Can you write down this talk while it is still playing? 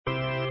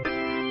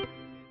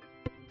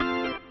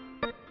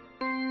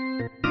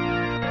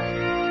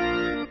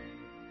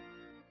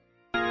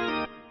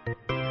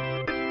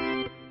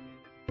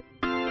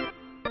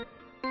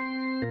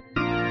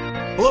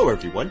Hello,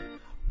 everyone.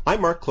 I'm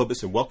Mark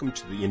Klobus, and welcome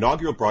to the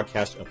inaugural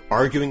broadcast of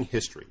Arguing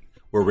History,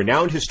 where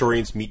renowned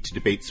historians meet to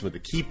debate some of the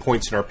key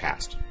points in our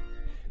past.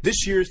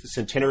 This year is the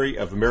centenary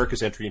of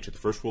America's entry into the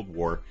First World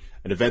War,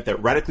 an event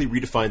that radically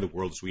redefined the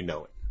world as we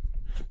know it.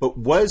 But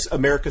was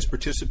America's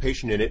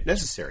participation in it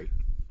necessary?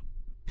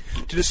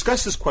 To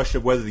discuss this question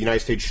of whether the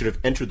United States should have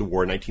entered the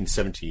war in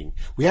 1917,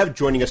 we have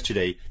joining us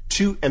today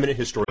two eminent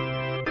historians.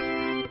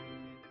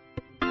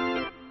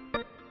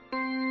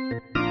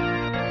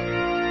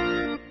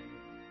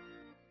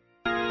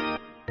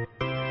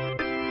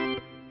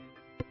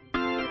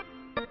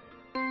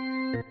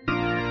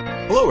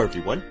 Hello,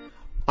 everyone.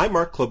 I'm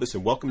Mark Klobus,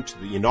 and welcome to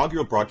the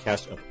inaugural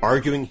broadcast of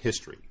Arguing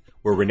History,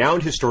 where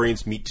renowned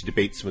historians meet to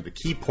debate some of the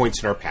key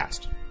points in our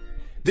past.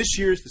 This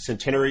year is the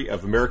centenary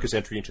of America's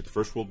entry into the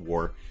First World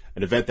War,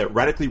 an event that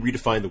radically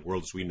redefined the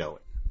world as we know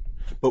it.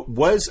 But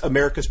was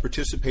America's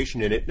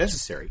participation in it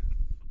necessary?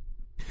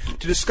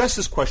 To discuss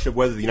this question of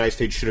whether the United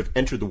States should have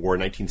entered the war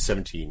in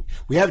 1917,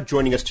 we have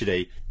joining us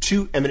today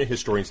two eminent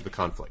historians of the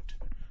conflict.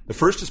 The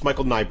first is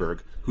Michael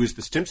Nyberg, who is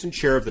the Stimson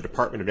Chair of the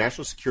Department of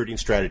National Security and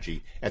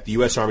Strategy at the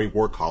U.S. Army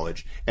War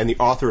College and the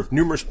author of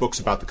numerous books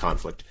about the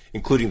conflict,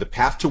 including The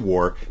Path to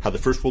War, How the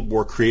First World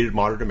War Created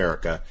Modern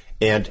America,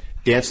 and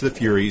Dance of the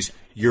Furies,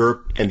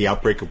 Europe and the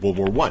Outbreak of World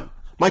War I.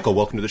 Michael,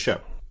 welcome to the show.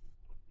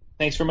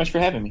 Thanks very much for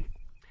having me.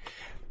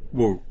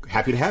 We're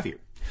happy to have you.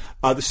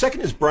 The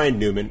second is Brian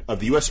Newman of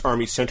the U.S.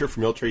 Army Center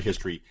for Military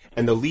History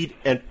and the lead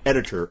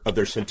editor of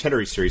their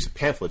centenary series of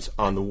pamphlets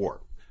on the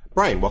war.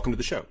 Brian, welcome to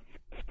the show.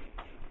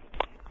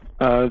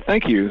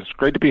 Thank you. It's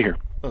great to be here.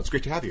 Well, it's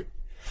great to have you.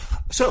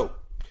 So,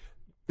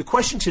 the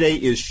question today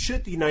is,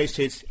 should the United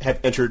States have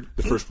entered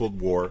the First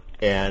World War?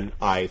 And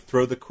I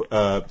throw the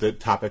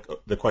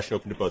question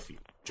open to both of you.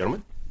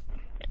 Gentlemen?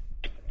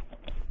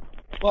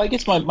 Well, I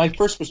guess my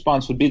first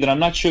response would be that I'm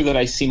not sure that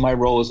I see my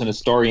role as an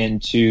historian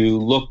to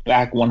look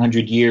back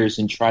 100 years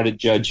and try to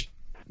judge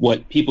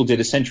what people did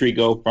a century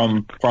ago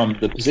from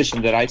the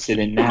position that I sit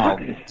in now.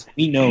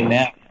 We know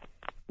now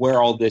where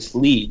all this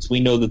leads. We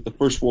know that the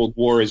First World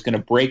War is going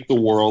to break the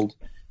world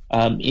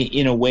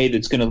in a way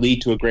that's going to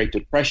lead to a Great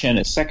Depression,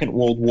 a Second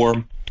World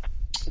War,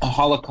 a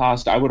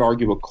Holocaust, I would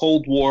argue a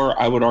Cold War,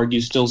 I would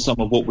argue still some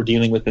of what we're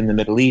dealing with in the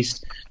Middle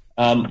East.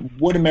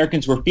 What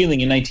Americans were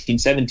feeling in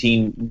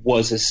 1917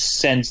 was a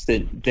sense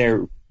that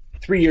their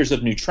 3 years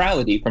of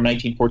neutrality from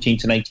 1914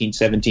 to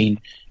 1917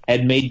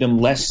 had made them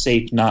less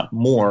safe, not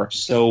more.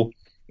 So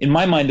in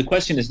my mind, the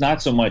question is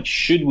not so much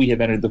should we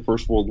have entered the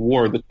First World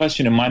War. The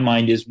question in my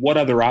mind is what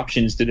other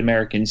options did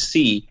Americans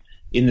see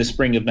in the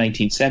spring of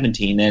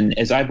 1917? And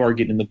as I've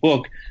argued in the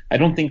book, I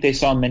don't think they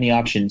saw many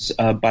options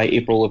by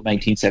April of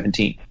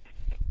 1917.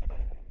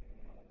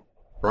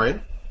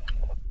 Brian?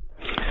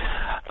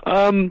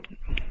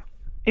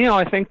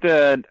 I think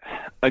that,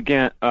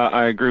 again,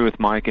 I agree with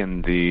Mike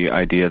in the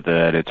idea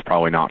that it's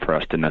probably not for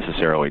us to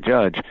necessarily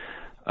judge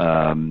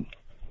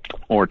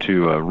or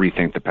to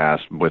rethink the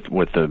past with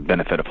the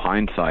benefit of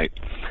hindsight.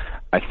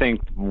 I think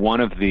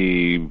one of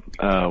the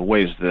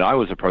ways that I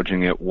was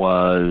approaching it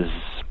was,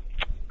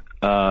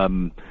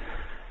 if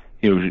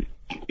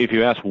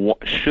you ask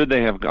should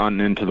they have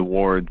gone into the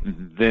war,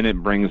 then it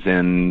brings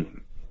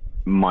in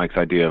Mike's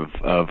idea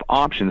of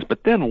options.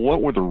 But then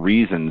what were the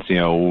reasons?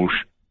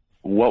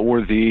 What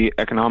were the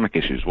economic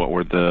issues? What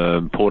were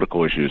the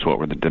political issues? What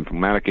were the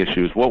diplomatic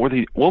issues? What was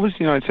the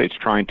United States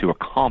trying to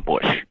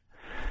accomplish?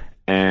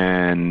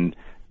 And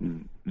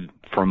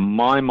from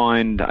my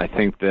mind, I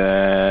think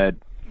that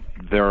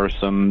there's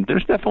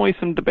definitely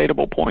some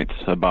debatable points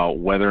about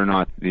whether or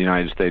not the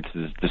United States'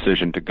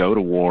 decision to go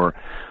to war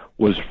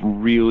was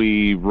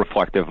really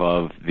reflective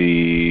of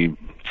the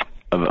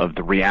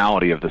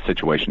reality of the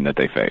situation that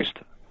they faced.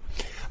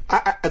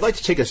 I'd like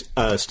to take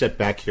a step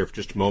back here for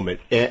just a moment,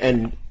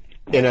 and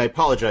I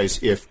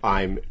apologize if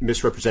I'm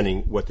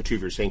misrepresenting what the two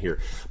of you are saying here,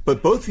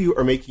 but both of you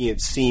are making it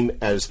seem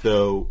as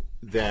though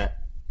that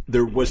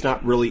there was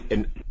not really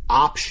an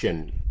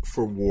option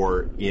for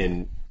war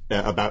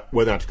about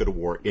whether or not to go to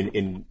war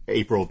in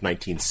April of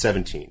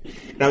 1917.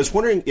 And I was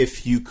wondering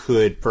if you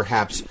could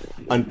perhaps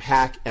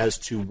unpack as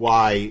to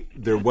why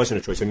there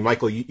wasn't a choice. I mean,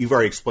 Michael, you've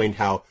already explained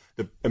how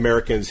the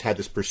Americans had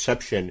this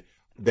perception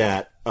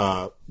that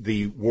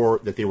the war,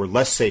 that they were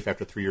less safe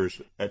after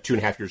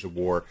 2.5 years of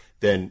war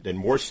than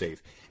more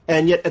safe.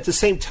 And yet at the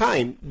same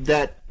time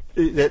that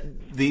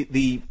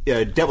the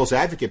devil's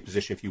advocate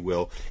position, if you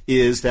will,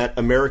 is that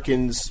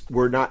Americans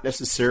were not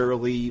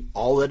necessarily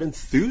all that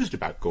enthused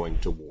about going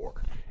to war.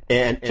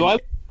 Go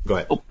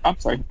ahead. Oh, I'm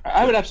sorry.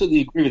 I would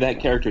absolutely agree with that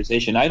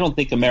characterization. I don't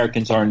think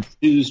Americans are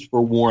enthused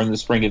for war in the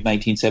spring of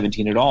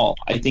 1917 at all.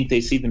 I think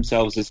they see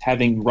themselves as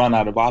having run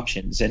out of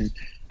options. And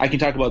I can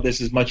talk about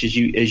this as much as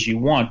you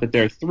want, but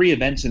there are three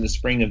events in the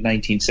spring of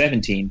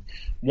 1917.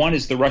 One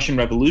is the Russian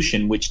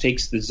Revolution, which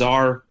takes the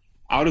Tsar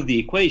out of the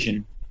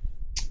equation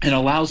and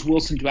allows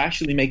Wilson to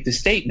actually make the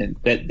statement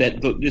that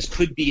this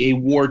could be a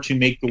war to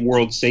make the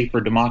world safe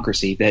for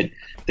democracy,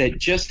 that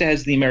just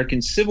as the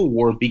American Civil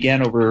War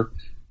began over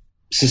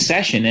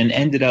secession and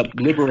ended up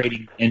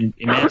liberating and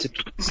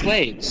emancipating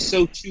slaves,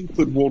 so too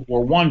could World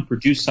War I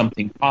produce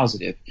something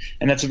positive.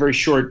 And that's a very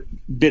short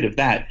bit of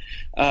that.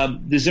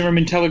 The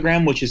Zimmerman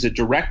Telegram, which is a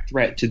direct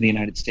threat to the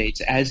United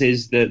States, as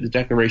is the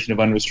Declaration of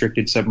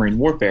Unrestricted Submarine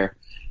Warfare.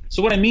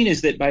 So what I mean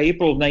is that by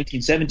April of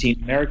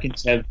 1917,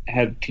 Americans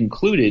have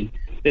concluded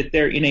that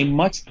they're in a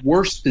much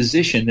worse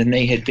position than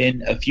they had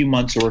been a few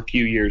months or a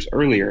few years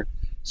earlier.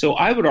 So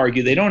I would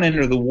argue they don't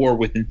enter the war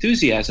with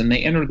enthusiasm,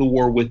 they enter the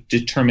war with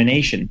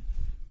determination.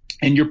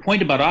 And your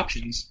point about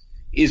options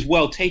is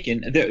well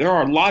taken. There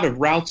are a lot of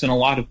routes and a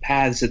lot of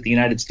paths that the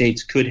United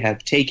States could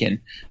have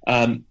taken.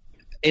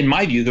 In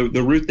my view,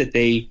 the route that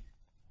the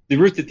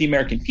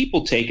American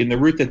people take and the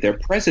route that their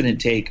president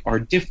take are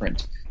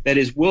different. That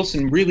is,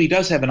 Wilson really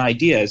does have an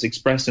idea, as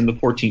expressed in the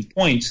 14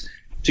 points,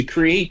 to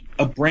create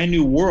a brand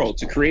new world,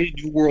 to create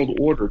a new world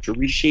order, to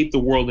reshape the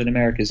world in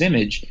America's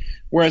image.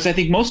 Whereas I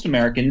think most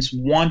Americans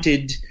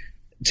wanted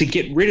to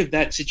get rid of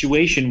that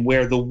situation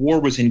where the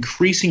war was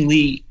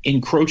increasingly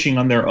encroaching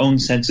on their own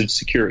sense of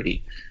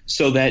security.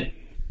 So that,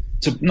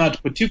 not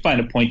to put too fine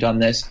a point on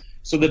this,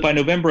 so that by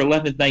November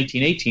 11th,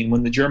 1918,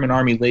 when the German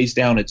army lays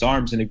down its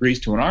arms and agrees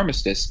to an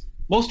armistice,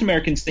 most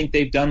Americans think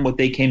they've done what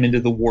they came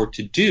into the war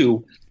to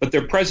do, but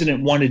their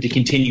president wanted to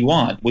continue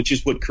on, which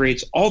is what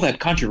creates all that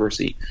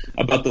controversy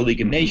about the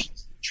League of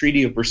Nations,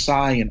 Treaty of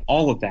Versailles, and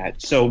all of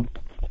that. So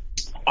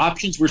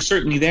options were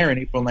certainly there in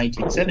April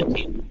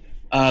 1917.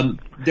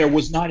 There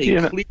was not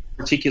a clear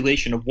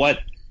articulation of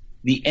what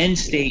the end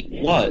state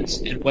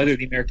was and whether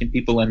the American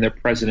people and their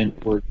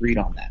president were agreed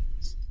on that.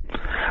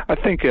 I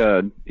think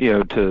to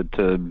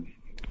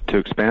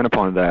expand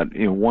upon that,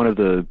 one of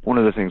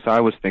the things I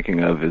was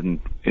thinking of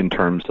in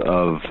terms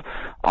of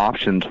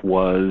options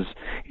was,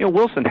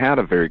 Wilson had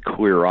a very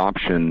clear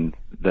option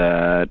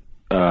that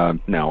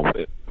now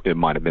it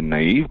might have been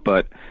naive,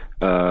 but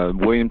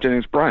William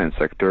Jennings Bryan,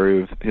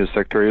 Secretary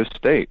of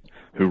State,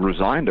 who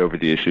resigned over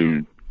the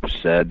issue,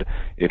 said,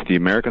 if the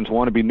Americans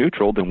want to be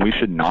neutral, then we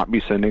should not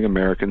be sending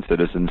American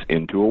citizens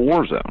into a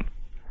war zone.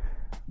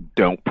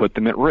 Don't put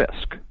them at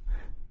risk.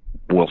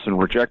 Wilson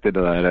rejected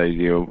that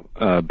idea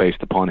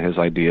based upon his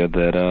idea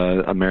that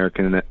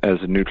American,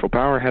 as a neutral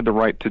power, had the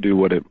right to do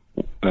what it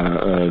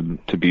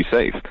to be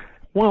safe.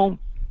 Well,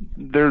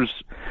 there's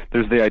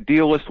the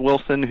idealist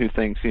Wilson who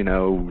thinks,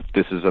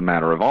 this is a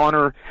matter of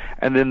honor,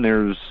 and then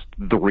there's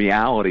the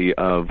reality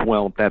of,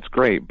 well, that's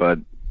great, but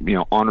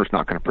honor's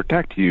not going to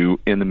protect you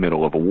in the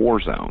middle of a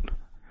war zone.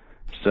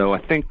 So I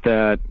think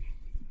that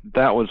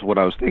was what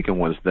I was thinking,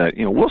 was that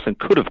Wilson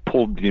could have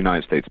pulled the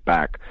United States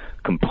back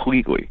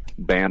completely,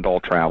 banned all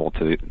travel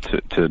to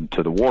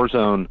the war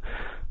zone,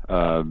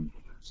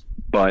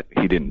 but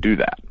he didn't do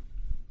that.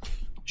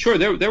 Sure,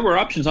 there were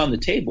options on the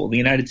table. The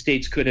United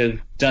States could have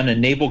done a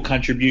naval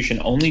contribution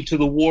only to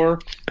the war,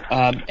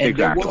 and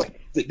exactly.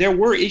 There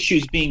were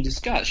issues being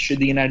discussed. Should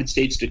the United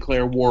States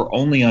declare war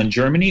only on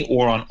Germany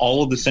or on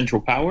all of the Central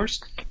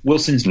Powers?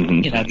 Wilson's,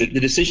 the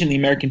decision the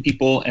American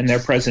people and their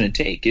president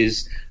take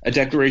is a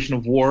declaration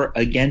of war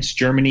against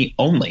Germany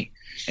only.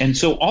 And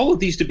so all of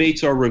these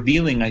debates are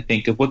revealing, I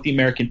think, of what the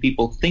American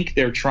people think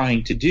they're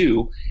trying to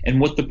do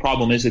and what the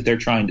problem is that they're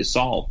trying to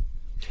solve.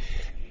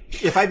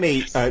 If I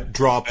may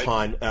draw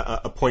upon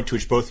a point to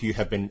which both of you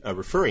have been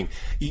referring,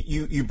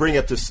 you bring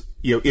up this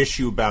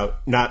issue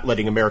about not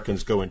letting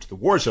Americans go into the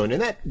war zone, and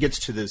that gets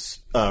to this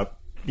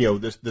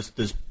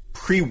this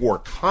pre-war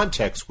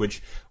context,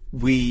 which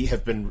we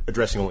have been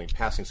addressing only in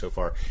passing so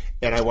far.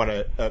 And I want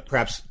to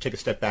perhaps take a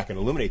step back and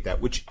illuminate that,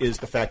 which is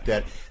the fact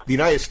that the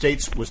United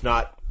States was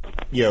not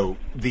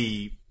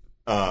the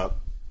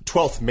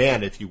 12th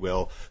man, if you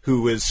will,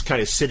 who was kind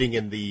of sitting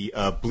in the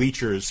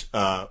bleachers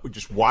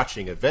just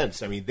watching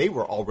events. I mean, they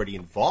were already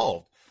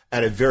involved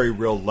at a very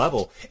real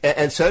level.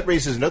 And so that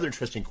raises another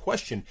interesting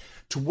question.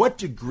 To what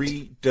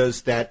degree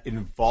does that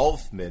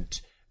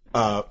involvement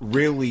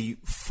really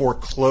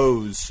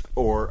foreclose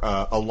or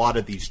a lot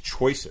of these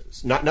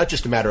choices? Not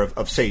just a matter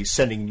of, say,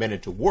 sending men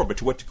into war, but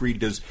to what degree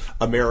does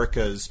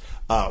America's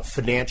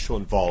financial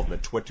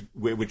involvement, which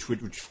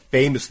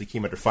famously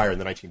came under fire in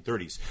the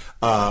 1930s,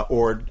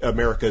 or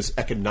America's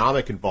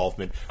economic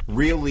involvement,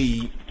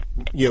 really,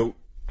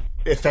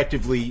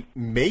 effectively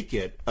make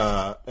it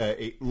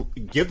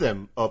give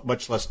them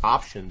much less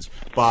options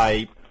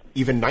by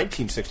even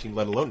 1916,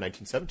 let alone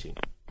 1917?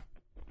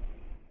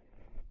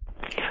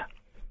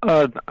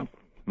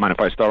 Mind if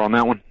I start on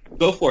that one?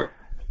 Go for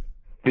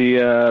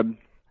it.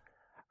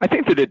 I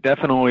think that it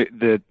definitely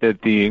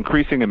that the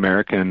increasing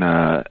American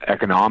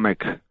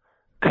economic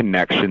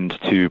connections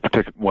to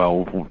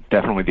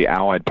definitely the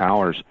Allied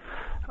powers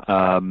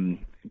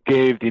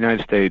gave the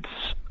United States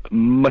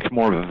much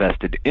more of a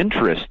vested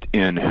interest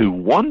in who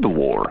won the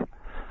war.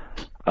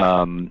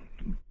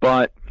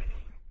 But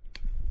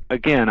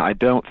again, I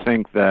don't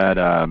think that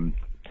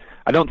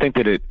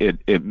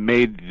it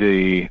made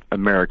the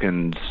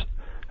Americans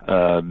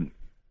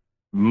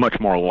much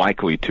more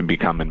likely to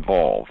become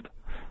involved.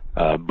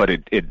 But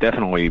it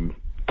definitely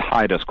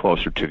tied us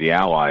closer to the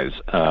Allies.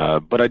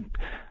 But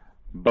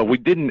we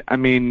didn't. I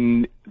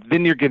mean,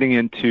 then you're getting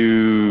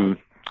into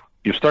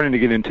you're starting to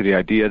get into the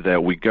idea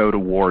that we go to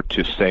war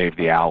to save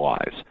the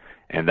Allies,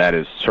 and that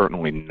is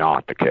certainly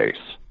not the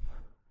case.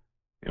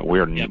 We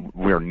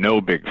are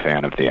no big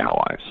fan of the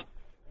Allies.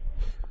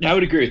 I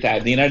would agree with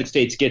that. The United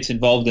States gets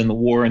involved in the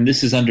war, and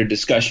this is under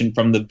discussion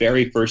from the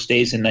very first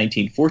days in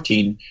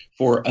 1914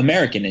 for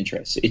American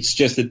interests. It's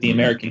just that the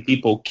American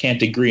people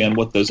can't agree on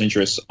what those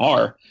interests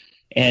are.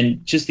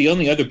 And just the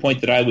only other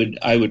point that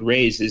I would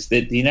raise is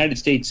that the United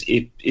States,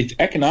 if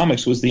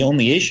economics was the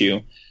only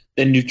issue,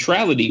 then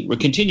neutrality, or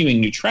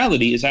continuing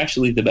neutrality, is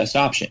actually the best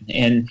option.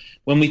 And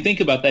when we think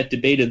about that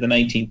debate of the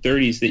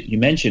 1930s that you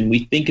mentioned, we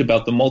think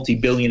about the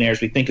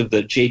multi-billionaires, we think of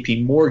the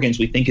J.P. Morgans,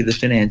 we think of the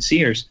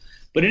financiers.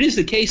 But it is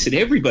the case that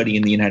everybody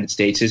in the United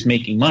States is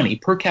making money.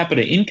 Per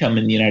capita income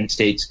in the United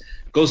States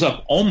goes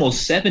up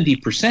almost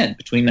 70%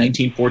 between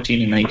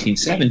 1914 and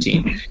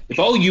 1917. If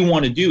all you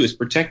want to do is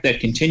protect that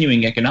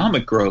continuing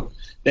economic growth,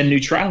 then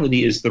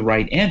neutrality is the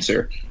right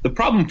answer. The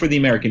problem for the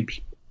American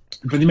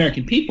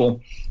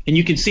people, and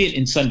you can see it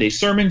in Sunday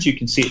sermons, you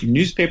can see it in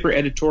newspaper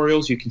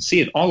editorials, you can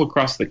see it all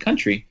across the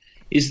country,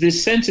 is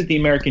this sense that the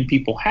American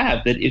people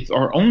have that if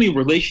our only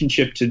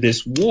relationship to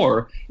this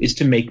war is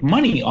to make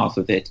money off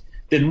of it,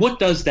 then what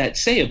does that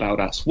say about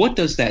us? What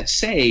does that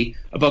say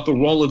about the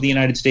role of the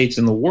United States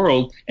in the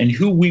world and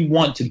who we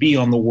want to be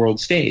on the world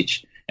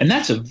stage? And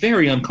that's a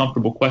very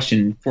uncomfortable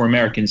question for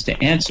Americans to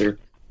answer.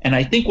 And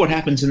I think what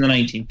happens in the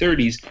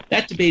 1930s,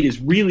 that debate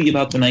is really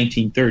about the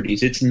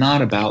 1930s. It's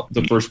not about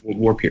the First World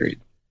War period.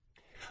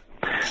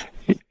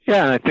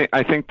 Yeah, and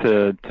I think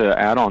to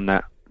add on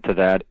that to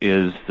that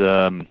is,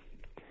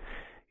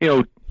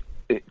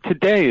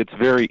 today it's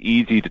very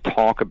easy to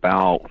talk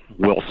about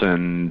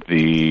Wilson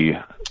the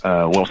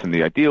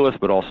idealist,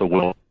 but also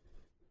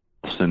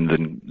Wilson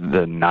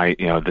the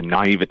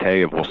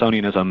naivete of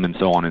Wilsonianism and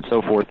so on and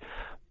so forth.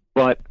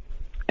 But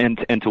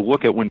and to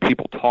look at when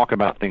people talk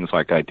about things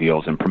like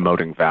ideals and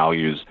promoting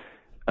values,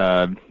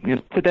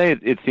 today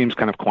it seems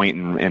kind of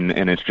quaint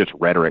and it's just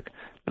rhetoric.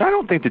 But I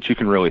don't think that you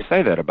can really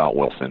say that about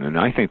Wilson, and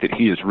I think that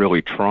he is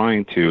really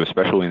trying to,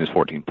 especially in his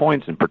 14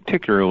 points, and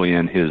particularly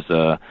in his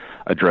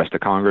address to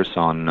Congress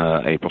on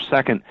April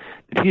 2nd,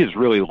 that he is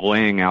really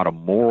laying out a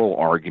moral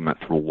argument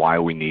for why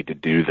we need to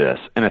do this.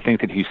 And I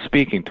think that he's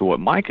speaking to what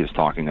Mike is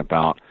talking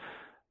about,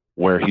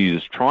 where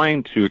he's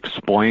trying to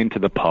explain to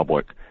the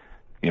public,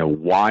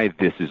 why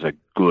this is a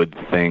good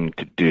thing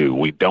to do.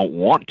 We don't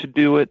want to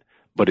do it,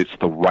 but it's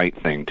the right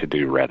thing to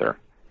do, rather.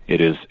 It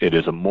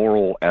is a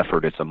moral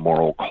effort. It's a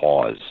moral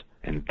cause,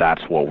 and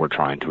that's what we're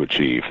trying to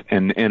achieve.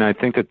 And I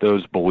think that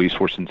those beliefs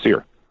were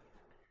sincere.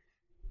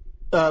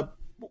 But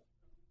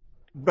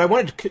I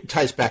wanted to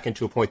tie us back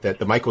into a point that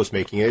Michael was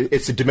making.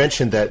 It's a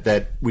dimension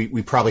that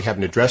we probably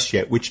haven't addressed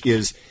yet, which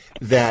is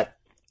that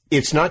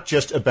it's not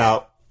just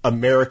about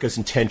America's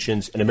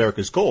intentions and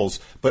America's goals,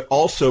 but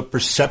also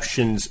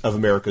perceptions of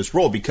America's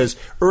role. Because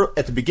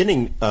at the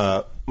beginning,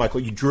 Michael,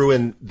 you drew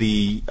in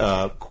the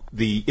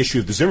issue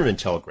of the Zimmerman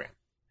telegram.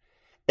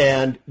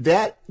 And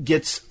that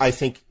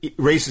it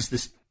raises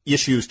this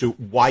issue as to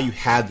why you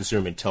had the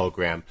Zimmerman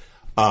telegram,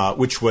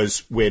 which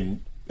was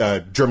when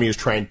Germany was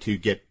trying to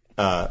get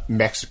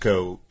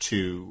Mexico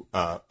to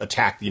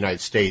attack the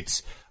United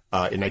States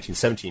in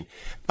 1917.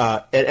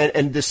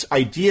 And this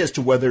idea as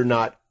to whether or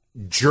not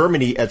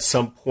Germany at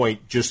some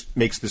point just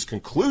makes this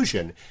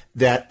conclusion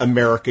that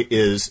America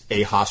is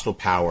a hostile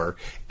power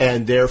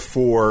and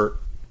therefore,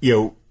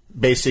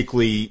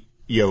 basically,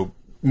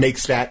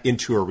 makes that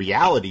into a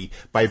reality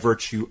by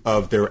virtue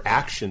of their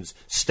actions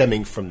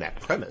stemming from that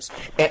premise.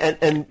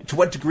 And to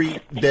what degree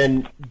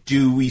then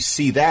do we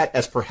see that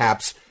as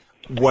perhaps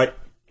what,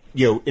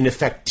 in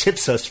effect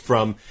tips us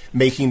from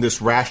making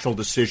this rational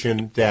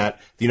decision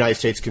that the United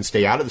States can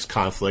stay out of this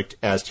conflict,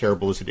 as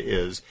terrible as it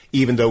is,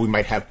 even though we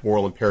might have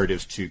moral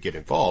imperatives to get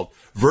involved,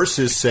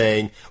 versus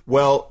saying,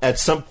 well, at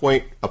some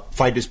point a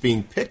fight is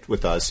being picked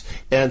with us,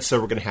 and so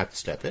we're going to have to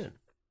step in.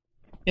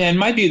 Yeah, in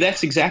my view,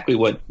 that's exactly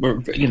what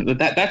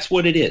that's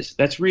what it is.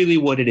 That's really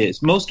what it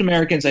is. Most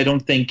Americans, I don't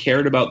think,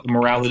 cared about the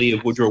morality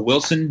of Woodrow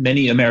Wilson.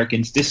 Many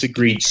Americans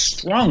disagreed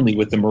strongly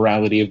with the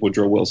morality of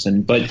Woodrow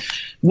Wilson. But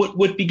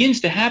what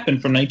begins to happen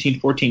from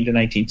 1914 to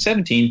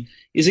 1917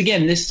 is,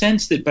 again, this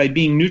sense that by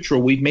being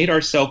neutral, we've made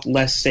ourselves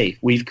less safe.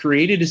 We've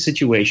created a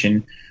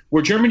situation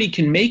where Germany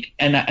can make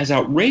as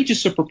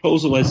outrageous a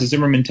proposal as the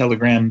Zimmerman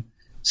telegram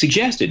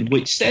suggested,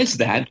 which says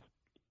that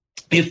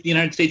if the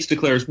United States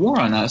declares war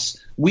on us,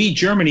 we,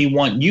 Germany,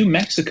 want you,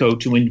 Mexico,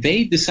 to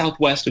invade the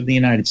southwest of the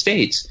United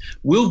States.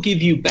 We'll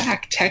give you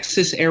back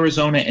Texas,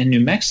 Arizona, and New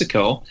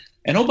Mexico.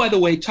 And, oh, by the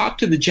way, talk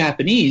to the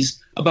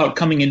Japanese about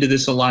coming into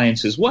this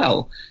alliance as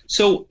well.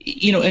 So,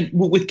 and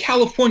with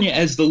California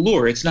as the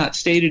lure, it's not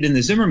stated in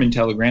the Zimmerman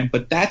telegram,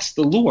 but that's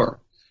the lure.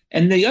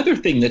 And the other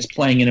thing that's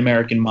playing in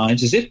American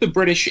minds is if the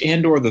British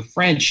and or the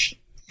French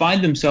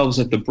find themselves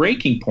at the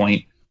breaking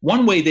point,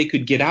 one way they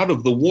could get out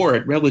of the war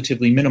at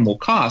relatively minimal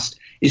cost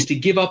is to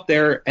give up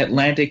their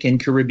Atlantic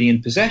and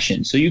Caribbean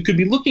possessions. So you could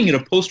be looking at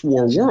a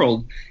post-war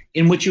world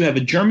in which you have a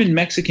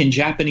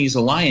German-Mexican-Japanese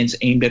alliance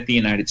aimed at the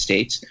United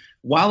States,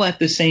 while at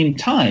the same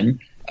time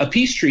a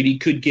peace treaty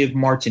could give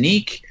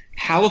Martinique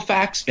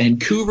Halifax,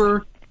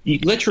 Vancouver. You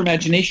let your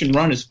imagination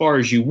run as far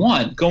as you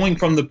want, going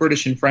from the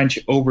British and French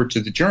over to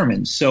the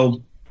Germans.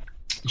 So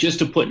just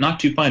to put not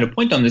too fine a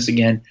point on this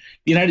again,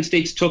 the United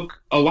States took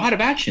a lot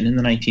of action in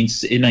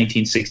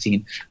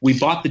 1916. We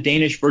bought the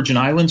Danish Virgin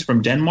Islands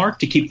from Denmark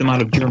to keep them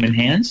out of German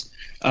hands.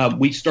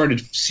 We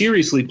started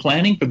seriously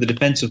planning for the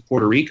defense of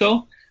Puerto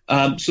Rico.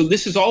 So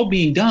this is all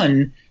being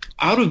done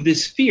out of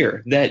this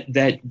fear that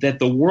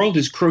the world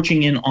is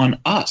crouching in on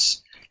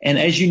us. And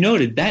as you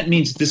noted, that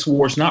means this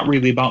war is not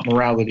really about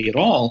morality at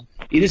all.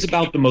 It is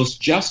about the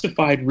most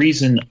justified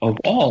reason of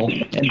all,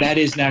 and that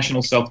is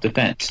national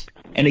self-defense.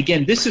 And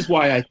again, this is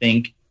why I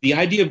think the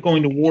idea of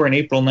going to war in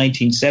April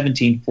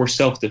 1917 for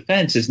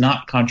self-defense is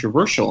not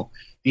controversial.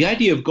 The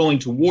idea of going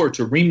to war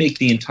to remake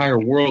the entire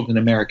world in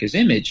America's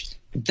image,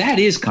 that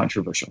is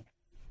controversial.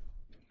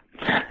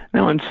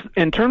 Now,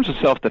 in terms of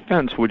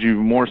self-defense, would you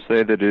more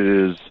say that it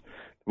is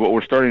what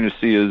we're starting to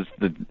see is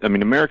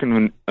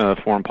American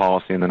foreign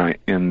policy in the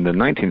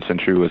 19th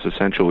century was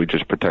essentially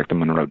just protect the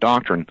Monroe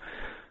Doctrine,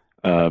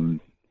 and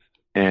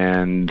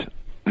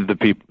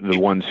the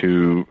ones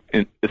who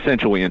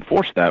essentially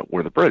enforced that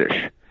were the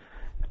British.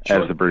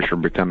 Sure. As the British are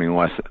becoming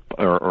less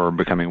or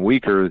becoming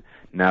weaker,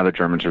 now the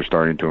Germans are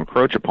starting to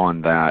encroach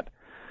upon that.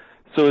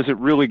 So is it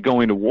really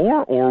going to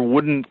war, or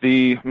wouldn't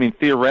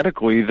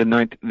theoretically the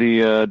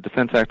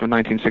Defense Act of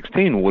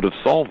 1916 would have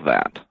solved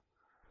that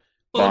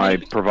by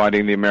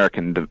providing the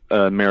American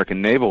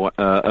naval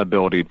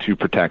ability to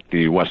protect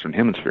the Western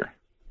Hemisphere?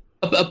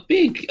 A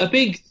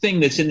big thing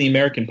that's in the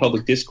American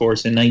public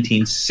discourse in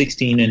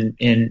 1916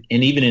 and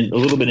even a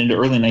little bit into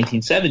early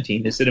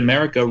 1917 is that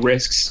America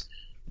risks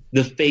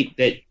the fate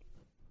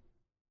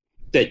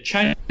that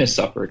China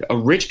suffered, a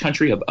rich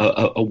country,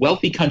 a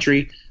wealthy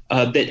country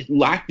that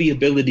lacked the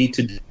ability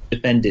to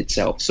defend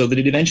itself, so that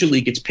it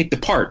eventually gets picked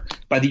apart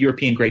by the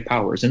European great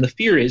powers. And the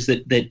fear is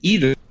that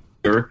either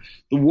the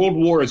World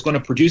War is going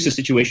to produce a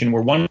situation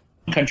where one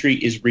country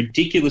is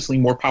ridiculously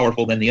more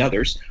powerful than the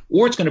others,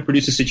 or it's going to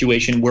produce a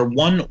situation where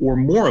one or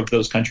more of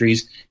those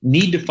countries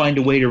need to find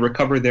a way to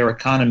recover their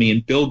economy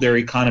and build their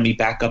economy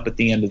back up at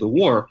the end of the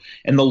war.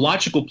 And the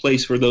logical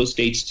place for those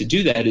states to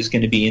do that is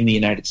going to be in the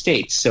United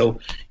States. So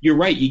you're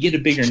right, you get a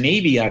bigger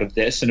navy out of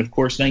this. And of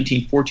course,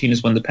 1914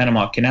 is when the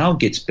Panama Canal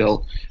gets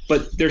built.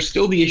 But there's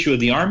still the issue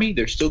of the Army.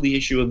 There's still the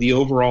issue of the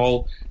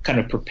overall kind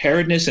of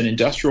preparedness and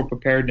industrial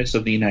preparedness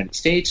of the United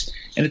States.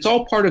 And it's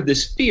all part of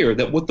this fear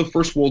that what the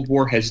First World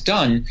War has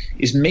done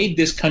is made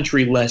this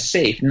country less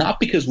safe, not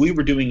because we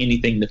were doing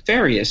anything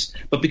nefarious,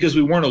 but because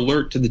we weren't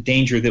alert to the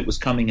danger that was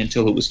coming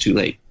until it was too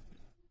late.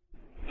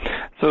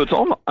 So it's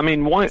almost,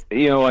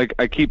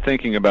 I keep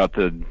thinking about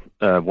when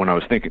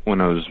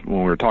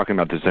we were talking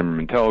about the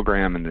Zimmerman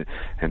telegram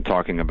and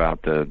talking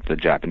about the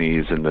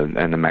Japanese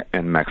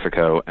and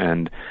Mexico,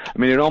 and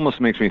it almost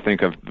makes me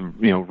think of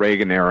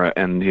Reagan era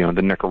and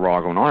the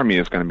Nicaraguan army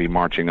is going to be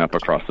marching up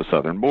across the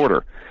southern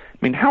border.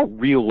 How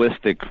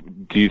realistic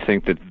do you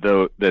think that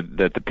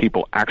the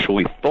people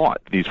actually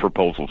thought these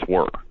proposals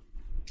were?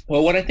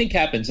 Well, what I think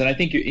happens, and I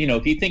think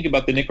if you think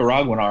about the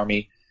Nicaraguan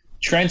army,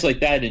 translate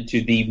that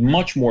into the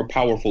much more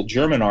powerful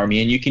German army,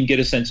 and you can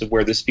get a sense of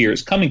where this fear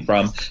is coming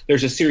from.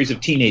 There's a series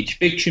of teenage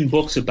fiction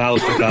books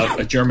about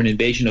a German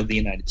invasion of the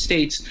United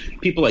States.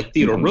 People like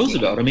Theodore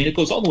Roosevelt, it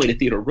goes all the way to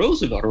Theodore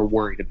Roosevelt, are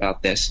worried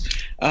about this.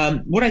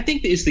 What I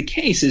think is the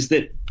case is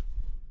that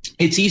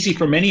it's easy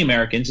for many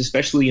Americans,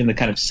 especially in the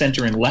kind of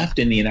center and left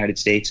in the United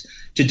States,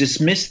 to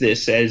dismiss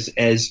this as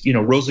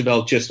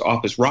Roosevelt just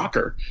off his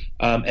rocker,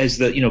 as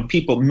the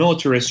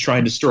militarists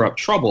trying to stir up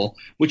trouble,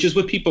 which is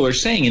what people are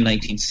saying in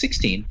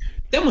 1916.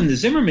 Then when the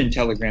Zimmerman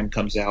telegram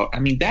comes out,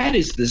 that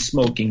is the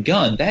smoking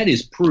gun. That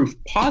is proof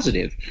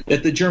positive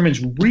that the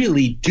Germans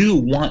really do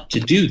want to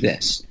do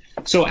this.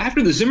 So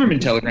after the Zimmerman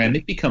telegram,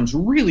 it becomes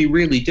really,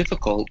 really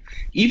difficult,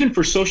 even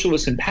for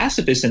socialists and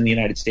pacifists in the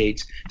United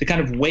States, to kind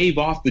of wave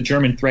off the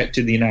German threat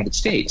to the United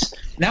States.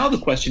 Now the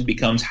question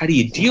becomes, how do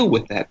you deal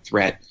with that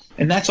threat?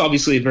 And that's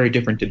obviously a very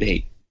different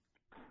debate.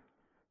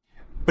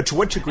 But to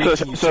what degree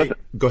can you say...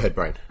 Go ahead,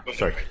 Brian.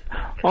 Sorry.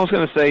 I was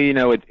going to say,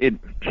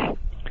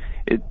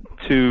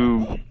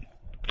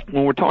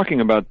 when we're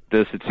talking about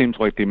this, it seems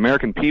like the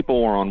American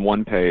people are on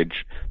one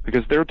page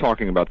because they're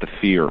talking about the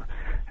fear.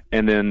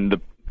 And then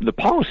the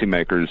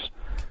policymakers,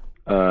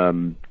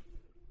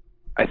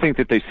 I think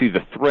that they see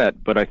the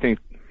threat, but I think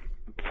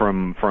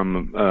from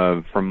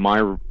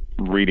my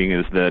reading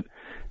is that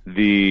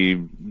the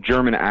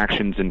German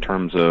actions in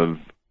terms of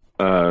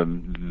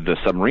the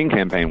submarine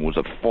campaign was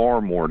a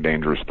far more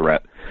dangerous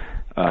threat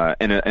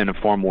and a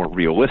far more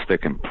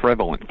realistic and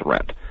prevalent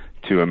threat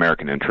to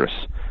American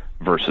interests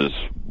versus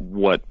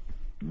what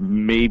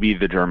maybe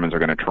the Germans are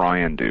going to try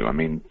and do.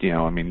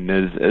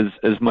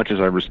 As much as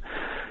I was.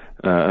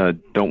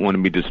 Don't want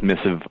to be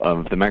dismissive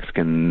of the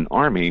Mexican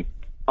army,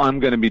 I'm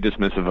going to be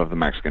dismissive of the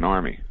Mexican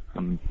army.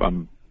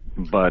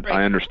 But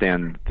I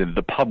understand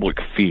the public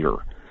fear,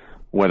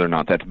 whether or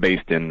not that's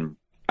based in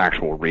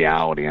actual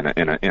reality and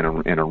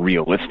a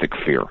realistic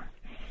fear.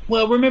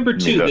 Well, remember,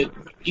 too,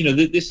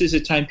 that this is a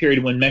time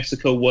period when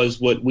Mexico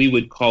was what we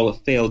would call a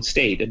failed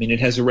state. I mean, it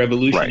has a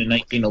revolution in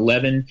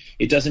 1911.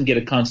 It doesn't get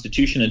a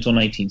constitution until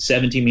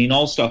 1970. I mean,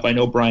 all stuff I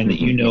know, Brian,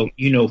 that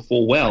you know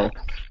full well.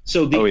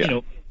 So,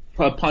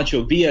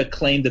 Pancho Villa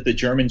claimed that the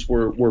Germans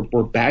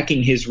were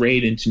backing his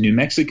raid into New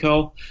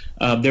Mexico.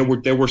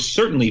 There were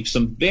certainly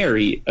some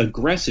very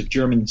aggressive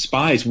German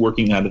spies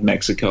working out of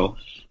Mexico.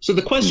 So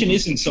the question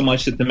isn't so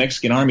much that the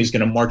Mexican army is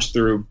going to march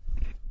through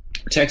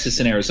Texas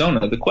and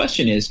Arizona. The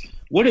question is,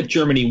 what if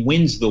Germany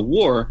wins the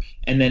war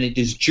and then it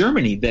is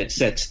Germany that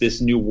sets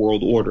this new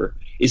world order?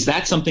 Is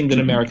that something that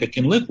America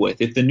can live with?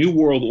 If the new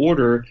world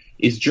order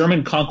is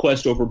German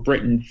conquest over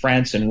Britain,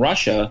 France, and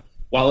Russia,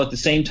 while at the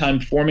same time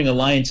forming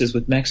alliances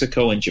with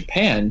Mexico and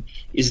Japan,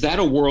 is that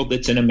a world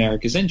that's in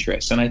America's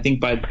interest? And I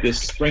think by the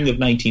spring of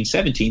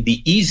 1917,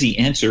 the easy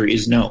answer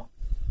is no.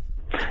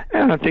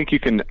 And I think you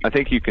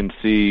can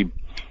see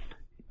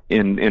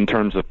in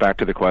terms of, back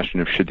to the question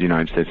of should the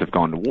United States have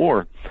gone to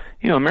war,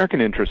 American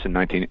interests in the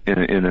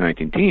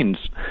 19-teens,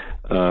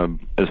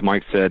 as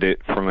Mike said,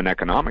 from an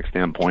economic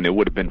standpoint, it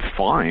would have been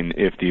fine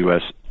if the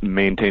U.S.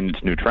 maintained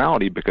its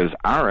neutrality, because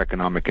our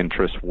economic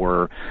interests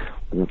were,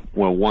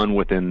 well, one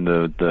within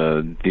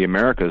the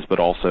Americas, but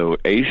also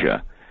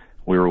Asia.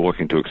 We were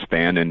looking to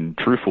expand, and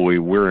truthfully,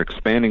 we're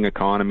expanding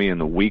economy,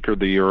 and the weaker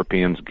the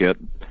Europeans get,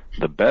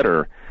 the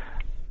better.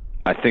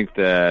 I think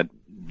that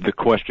the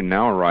question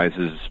now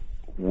arises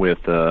with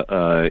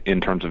in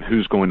terms of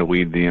who's going to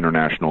lead the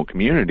international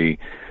community.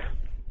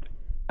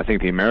 I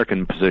think the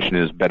American position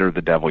is better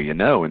the devil you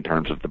know in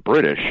terms of the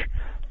British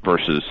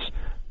versus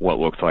what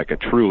looks like a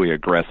truly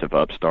aggressive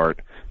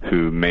upstart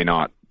who may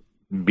not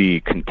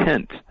be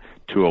content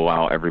to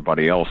allow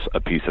everybody else a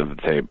piece of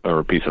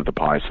the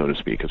pie, so to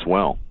speak, as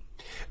well.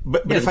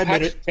 But if I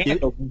Pax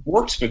Britannica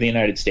works for the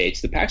United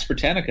States. The Pax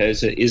Britannica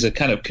is a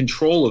kind of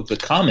control of the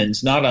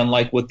commons, not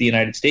unlike what the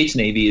United States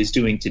Navy is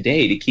doing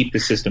today to keep the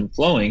system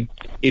flowing.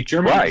 If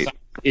Germany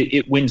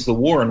it wins the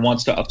war and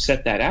wants to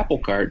upset that apple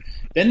cart,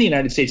 then the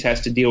United States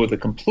has to deal with a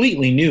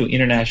completely new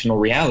international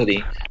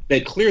reality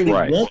that clearly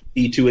won't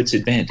be to its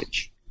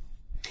advantage.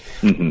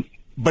 Mm-hmm.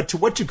 But to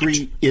what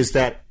degree is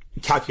that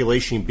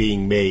calculation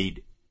being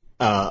made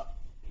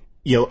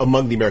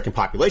among the American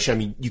population? I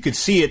mean, you could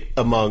see it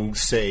among,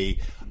 say,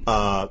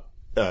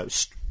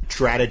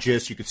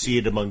 strategists. You could see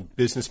it among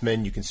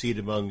businessmen. You can see it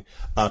among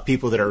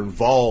people that are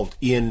involved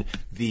in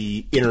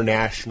the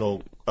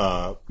international,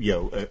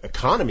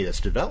 economy that's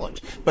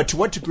developed. But to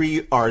what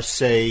degree are,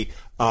 say,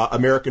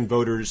 American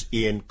voters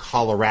in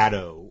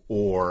Colorado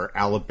or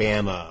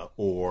Alabama,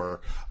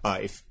 or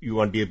if you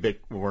want to be a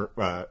bit more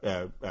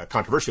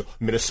controversial,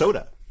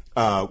 Minnesota,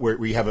 where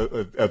we have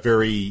a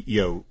very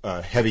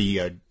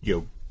heavy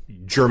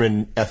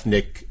German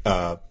ethnic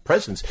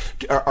presence?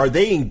 Are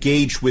they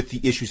engaged with the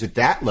issues at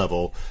that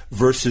level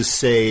versus,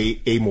 say,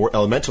 a more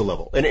elemental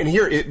level? And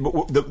here,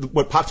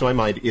 what pops in my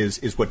mind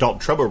is what Dalton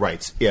Trumbo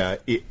writes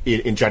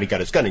in Johnny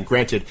Got His Gun. And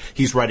granted,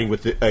 he's writing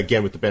with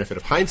the benefit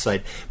of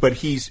hindsight, but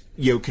he's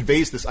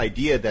conveys this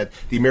idea that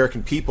the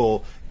American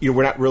people,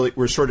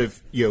 we're sort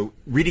of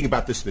reading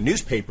about this in the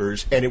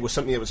newspapers, and it was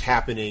something that was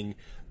happening,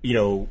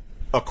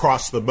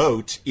 across the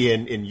moat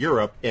in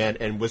Europe,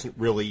 and wasn't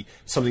really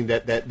something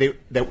that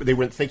they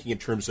weren't thinking in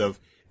terms of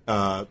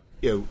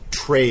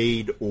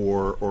trade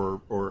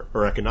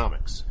or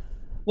economics.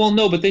 Well,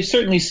 no, but they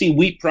certainly see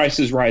wheat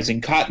prices rising,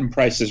 cotton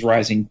prices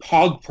rising,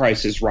 hog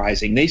prices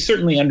rising. They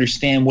certainly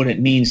understand what it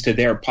means to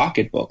their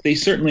pocketbook. They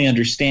certainly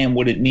understand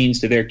what it means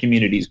to their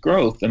community's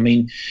growth. I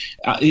mean,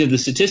 the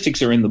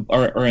statistics are in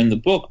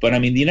the book, but I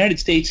mean, the United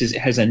States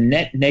has a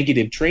net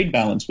negative trade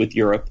balance with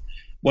Europe.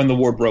 When the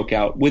war broke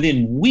out,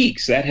 within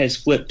weeks, that has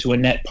flipped to a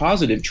net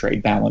positive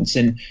trade balance.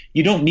 And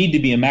you don't need to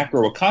be a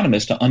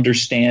macroeconomist to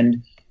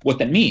understand what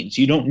that means.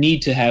 You don't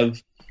need to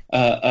have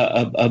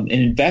an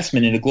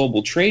investment in a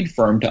global trade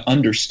firm to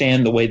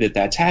understand the way that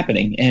that's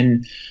happening.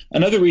 And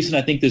another reason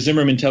I think the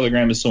Zimmerman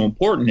telegram is so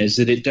important is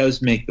that it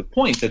does make the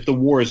point that the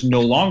war is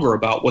no longer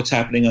about what's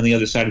happening on the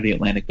other side of the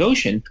Atlantic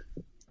Ocean.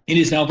 It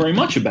is now very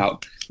much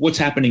about what's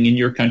happening in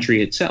your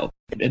country itself.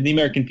 And the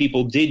American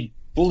people did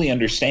fully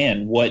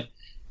understand what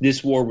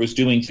this war was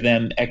doing to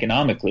them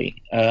economically.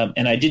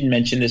 And I didn't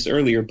mention this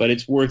earlier, but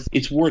it's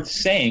worth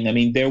saying. I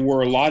mean, there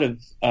were a lot of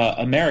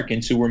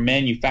Americans who were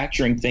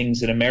manufacturing things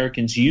that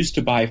Americans used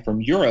to buy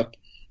from Europe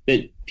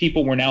that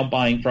people were now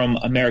buying from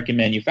American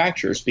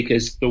manufacturers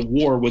because the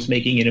war was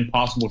making it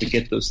impossible to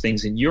get those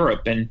things in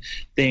Europe. And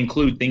they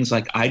include things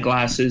like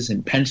eyeglasses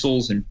and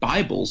pencils and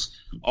Bibles,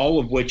 all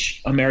of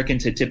which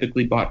Americans had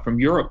typically bought from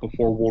Europe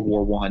before World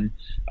War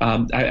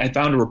I. I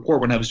found a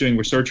report when I was doing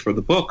research for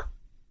the book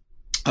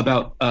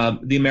about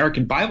the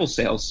American Bible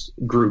sales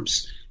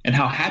groups and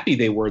how happy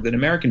they were that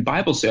American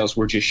Bible sales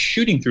were just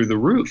shooting through the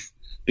roof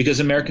because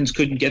Americans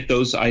couldn't get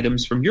those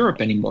items from Europe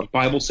anymore.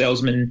 Bible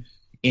salesmen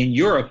in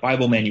Europe,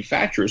 Bible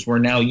manufacturers, were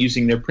now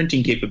using their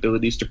printing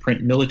capabilities to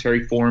print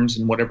military forms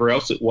and whatever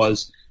else it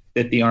was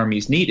that the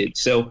armies needed.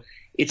 So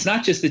it's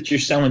not just that you're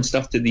selling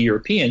stuff to the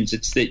Europeans,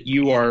 it's that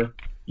you are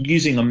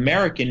using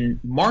American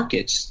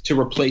markets to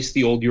replace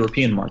the old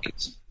European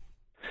markets.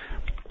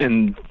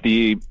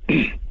 the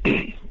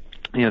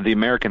the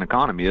American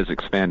economy is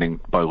expanding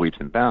by leaps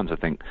and bounds. I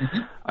think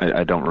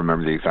I don't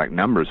remember the exact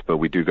numbers, but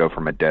we do go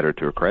from a debtor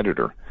to a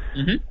creditor,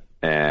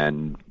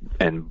 and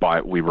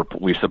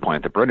we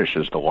supplant the British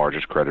as the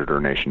largest creditor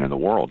nation in the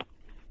world.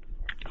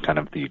 Kind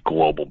of the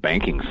global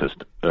banking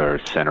system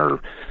center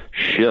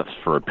shifts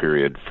for a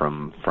period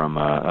from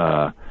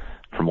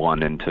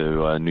London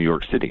to New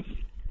York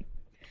City,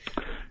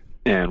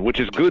 and which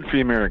is good for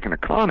the American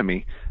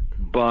economy,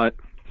 but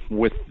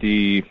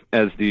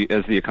as the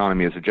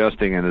economy is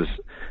adjusting and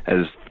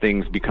as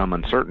things become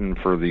uncertain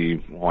for the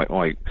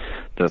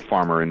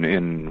farmer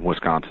in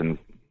Wisconsin,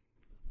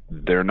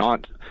 they're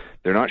not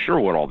sure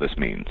what all this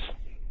means,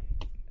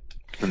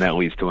 and that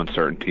leads to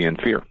uncertainty and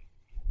fear.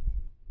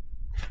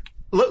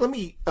 Let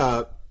me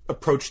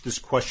approach this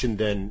question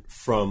then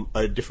from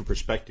a different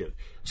perspective.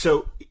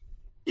 So,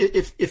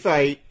 if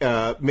I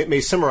may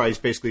summarize,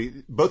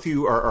 basically, both of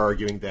you are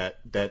arguing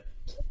that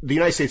the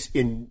United States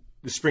in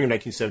the spring of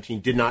 1917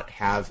 did not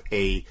have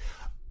a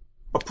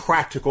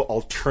practical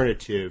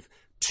alternative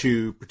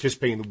to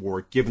participating in the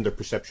war, given their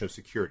perception of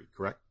security.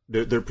 Correct?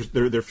 Their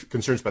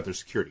concerns about their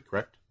security.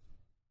 Correct?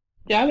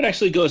 Yeah, I would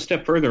actually go a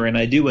step further, and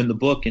I do in the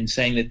book, in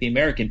saying that the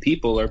American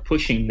people are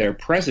pushing their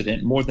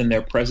president more than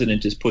their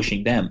president is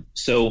pushing them.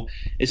 So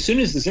as soon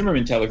as the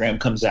Zimmerman telegram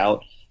comes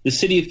out, the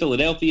city of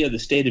Philadelphia, the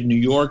state of New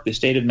York, the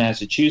state of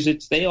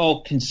Massachusetts, they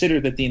all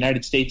consider that the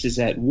United States is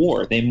at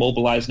war. They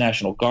mobilize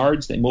National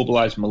Guards. They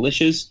mobilize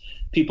militias.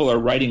 People are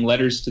writing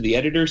letters to the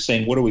editor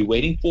saying, what are we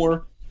waiting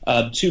for?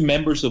 2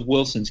 members of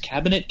Wilson's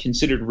cabinet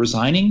considered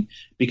resigning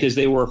because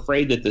they were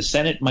afraid that the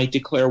Senate might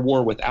declare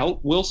war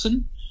without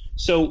Wilson.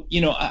 So,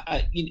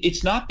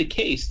 it's not the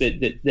case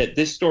that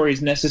this story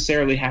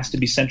necessarily has to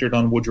be centered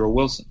on Woodrow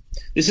Wilson.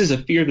 This is a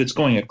fear that's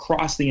going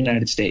across the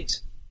United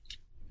States.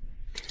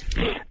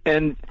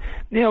 And,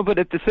 but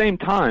at the same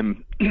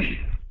time,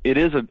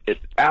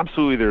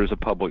 absolutely there is a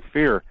public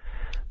fear.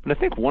 And I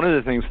think one of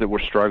the things that we're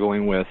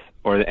struggling with,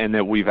 and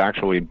that we as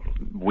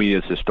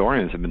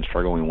historians have been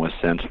struggling with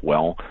since,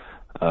 April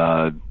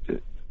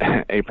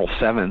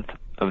 7th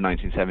of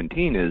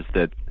 1917, is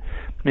that,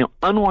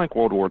 unlike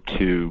World War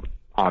II,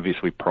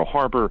 obviously Pearl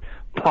Harbor,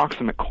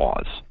 proximate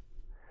cause.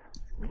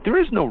 There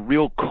is no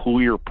real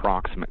clear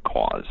proximate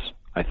cause,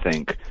 I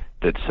think,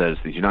 that says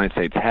the United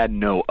States had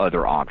no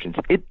other options.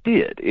 It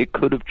did. It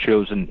could have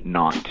chosen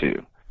not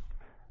to.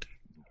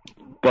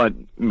 But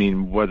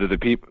whether the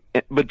people,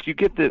 but you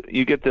get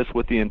this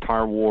with the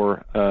entire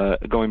war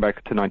going back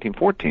to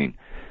 1914.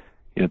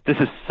 This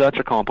is such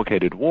a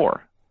complicated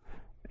war,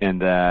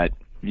 and that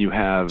you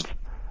have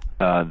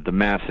the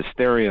mass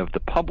hysteria of the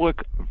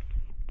public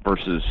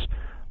versus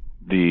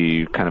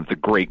the kind of the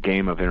great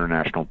game of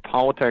international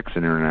politics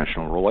and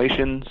international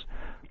relations,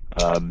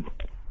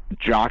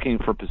 jockeying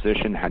for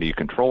position. How do you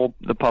control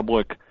the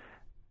public?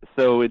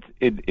 So it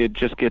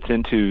just gets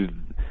into,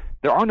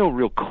 there are no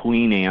real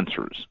clean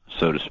answers,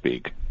 so to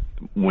speak,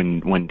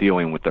 when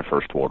dealing with the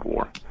First World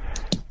War,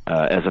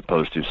 as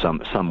opposed to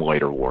some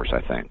later wars,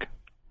 I think.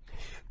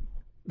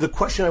 The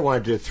question I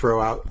wanted to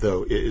throw out,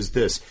 though, is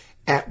this: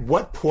 at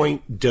what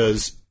point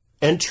does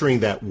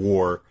entering that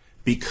war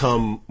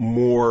become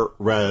more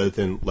rather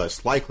than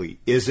less likely?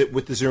 Is it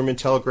with the Zimmerman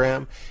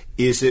telegram?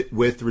 Is it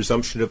with the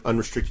resumption of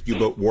unrestricted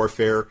U-boat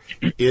warfare?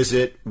 Is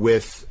it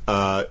with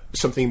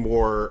something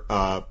more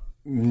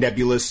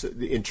nebulous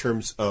in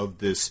terms of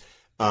this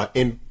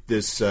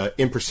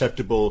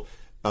imperceptible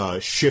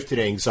shift in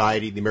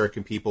anxiety in the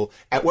American people?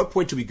 At what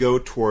point do we go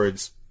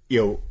towards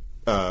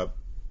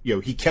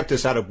he kept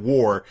us out of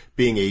war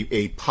being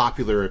a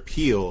popular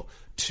appeal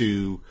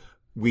to,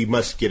 we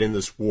must get in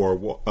this war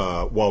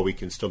while we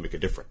can still make a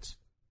difference?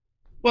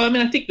 Well,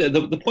 I think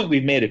the point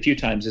we've made a few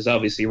times is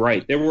obviously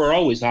right. There were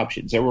always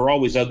options. There were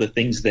always other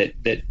things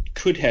that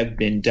could have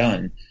been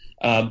done.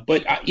 But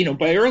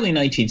by early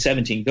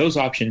 1917, those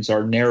options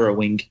are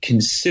narrowing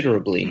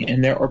considerably,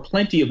 and there are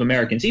plenty of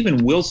Americans.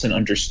 Even Wilson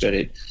understood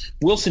it.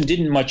 Wilson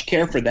didn't much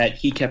care for that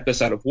 "he kept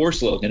us out of war"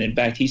 slogan. In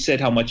fact, he said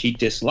how much he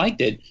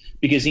disliked it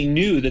because he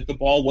knew that the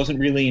ball wasn't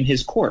really in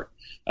his court.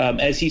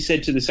 As he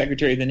said to the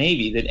Secretary of the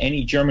Navy, that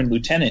any German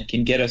lieutenant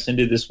can get us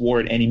into this war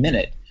at any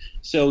minute.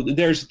 So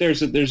there's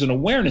an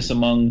awareness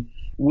among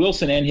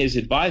Wilson and his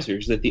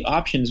advisors that the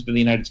options for the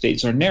United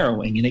States are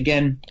narrowing. And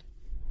again,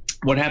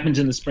 what happens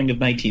in the spring of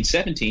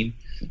 1917,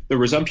 the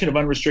resumption of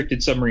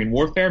unrestricted submarine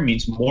warfare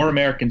means more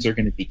Americans are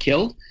going to be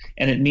killed,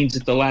 and it means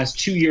that the last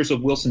 2 years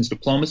of Wilson's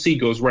diplomacy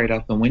goes right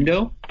out the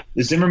window.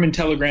 The Zimmerman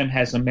telegram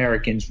has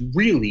Americans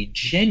really,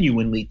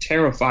 genuinely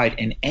terrified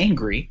and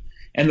angry,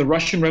 and the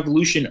Russian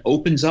Revolution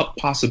opens up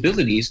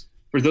possibilities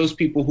for those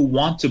people who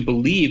want to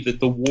believe that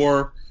the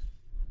war,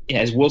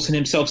 as Wilson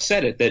himself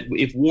said it, that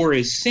if war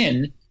is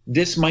sin,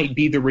 this might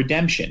be the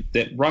redemption,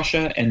 that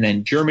Russia and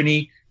then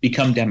Germany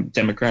become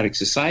democratic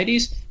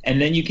societies, and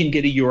then you can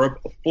get a Europe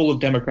full of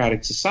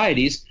democratic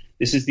societies.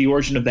 This is the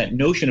origin of that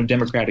notion of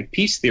democratic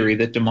peace theory,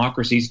 that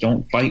democracies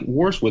don't fight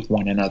wars with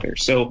one another.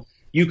 So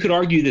you could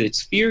argue that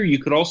it's fear. You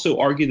could also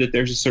argue that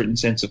there's a certain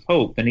sense of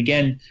hope. And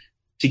again,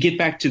 to get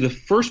back to the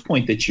first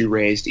point that you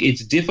raised,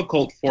 it's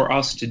difficult for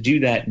us to do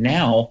that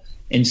now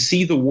and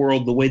see the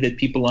world the way that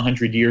people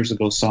 100 years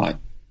ago saw it.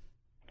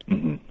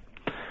 Mm-hmm.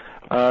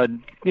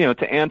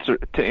 To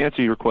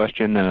answer your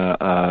question,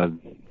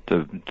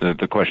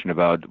 the question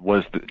about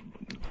was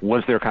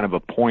there kind of a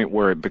point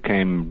where it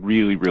became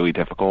really, really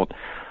difficult?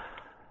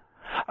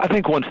 I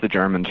think once the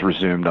Germans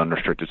resumed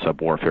unrestricted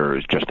sub-warfare, it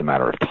was just a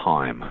matter of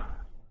time.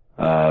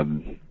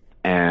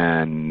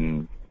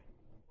 And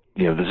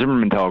the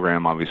Zimmerman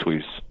telegram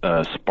obviously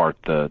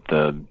sparked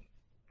the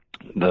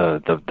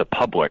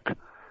public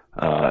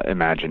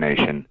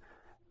imagination,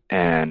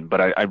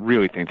 but I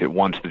really think that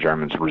once the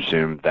Germans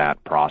resumed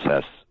that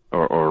process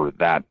or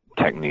that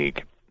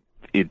technique,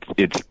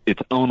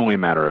 it's only a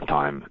matter of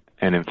time.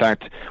 And in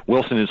fact,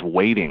 Wilson is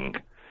waiting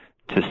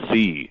to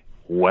see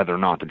whether or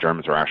not the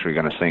Germans are actually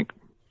going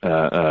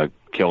to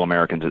kill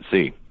Americans at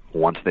sea.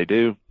 Once they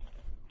do,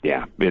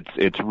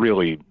 it's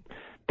really,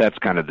 that's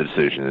kind of the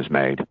decision is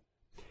made.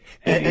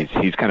 And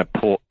he's kind of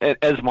pulled,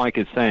 as Mike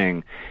is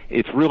saying,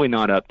 it's really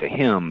not up to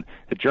him.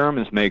 The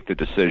Germans make the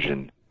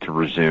decision to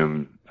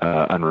resume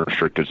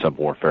unrestricted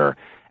sub-warfare,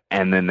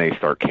 and then they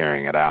start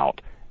carrying it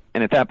out.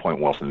 And at that point,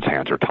 Wilson's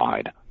hands are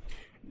tied.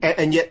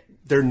 And yet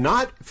they're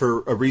not,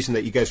 for a reason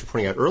that you guys were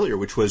pointing out earlier,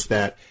 which was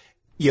that,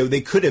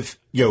 they could have,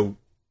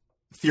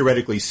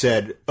 theoretically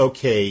said,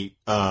 okay,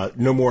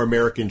 no more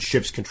American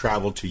ships can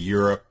travel to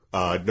Europe.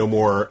 No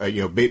more,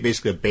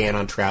 basically a ban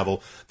on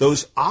travel.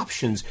 Those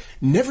options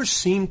never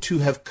seem to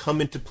have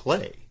come into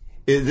play.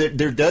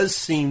 There does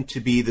seem to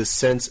be the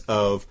sense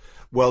of,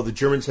 well, the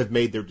Germans have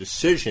made their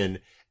decision,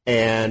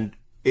 and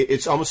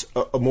it's almost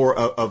a more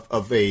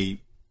of the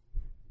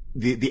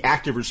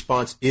active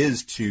response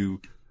is to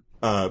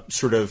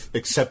sort of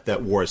accept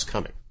that war is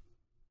coming.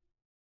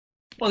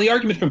 Well, the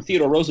argument from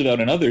Theodore Roosevelt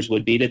and others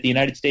would be that the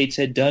United States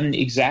had done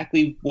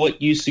exactly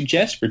what you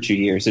suggest for 2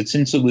 years. That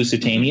since the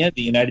Lusitania,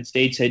 the United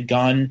States had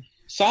gone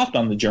soft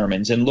on the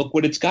Germans, and look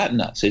what it's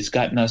gotten us. It's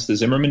gotten us the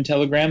Zimmerman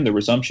telegram, the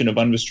resumption of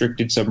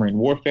unrestricted submarine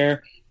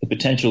warfare, the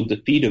potential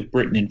defeat of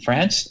Britain and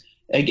France.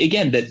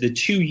 Again, that the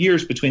 2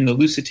 years between the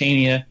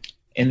Lusitania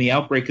and the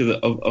outbreak of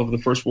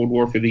the First World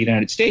War for the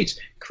United States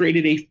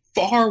created a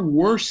far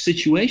worse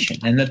situation,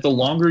 and that the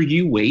longer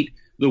you wait,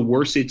 the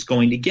worse it's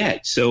going to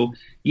get. So,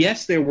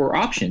 yes, there were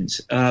options,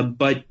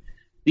 but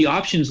the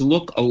options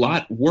look a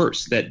lot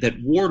worse. That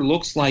war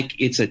looks like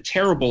it's a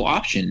terrible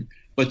option,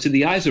 but to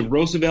the eyes of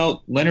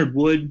Roosevelt, Leonard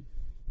Wood,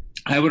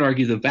 I would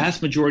argue the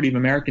vast majority of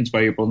Americans by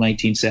April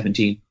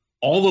 1917,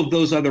 all of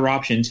those other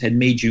options had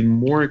made you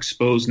more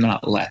exposed,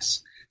 not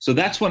less. So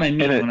that's what I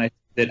mean when I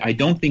that I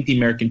don't think the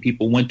American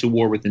people went to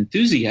war with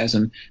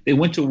enthusiasm. They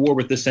went to war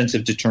with a sense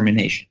of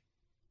determination.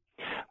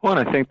 Well,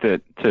 and I think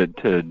that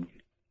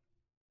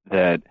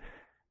that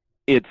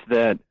it's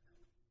that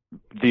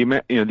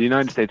the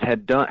United States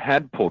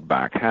had pulled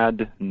back,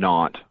 had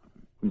not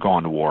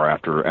gone to war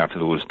after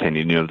the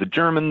Lusitania. The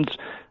Germans,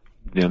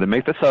 they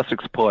make the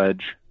Sussex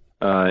Pledge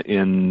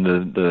in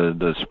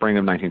the spring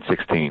of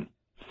 1916,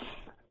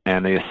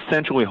 and they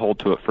essentially hold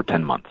to it for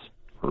 10 months.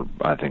 Or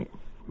I think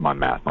my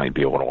math might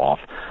be a little off,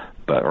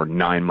 or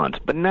 9 months.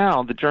 But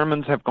now the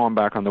Germans have gone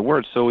back on the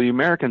word, so the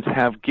Americans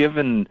have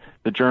given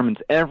the Germans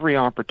every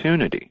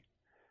opportunity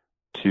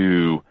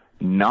to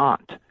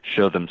not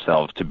show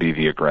themselves to be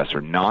the aggressor,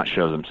 not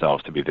show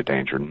themselves to be the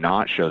danger,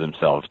 not show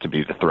themselves to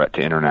be the threat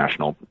to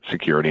international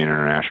security and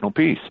international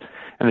peace.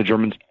 And the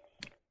Germans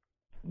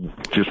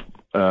just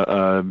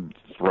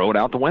throw it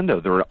out the window.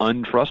 They're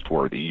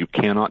untrustworthy. You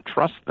cannot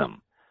trust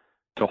them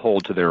to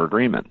hold to their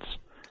agreements.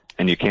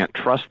 And you can't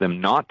trust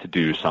them not to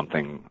do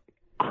something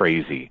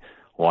crazy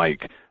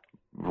like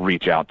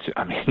reach out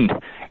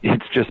to,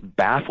 it's just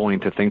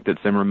baffling to think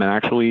that Zimmerman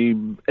actually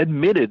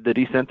admitted that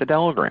he sent the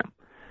telegram.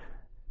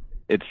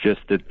 It's just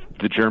that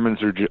the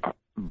Germans are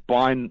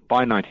by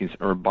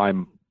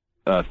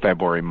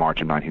February,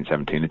 March of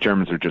 1917, the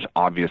Germans are just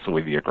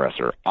obviously the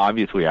aggressor,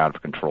 obviously out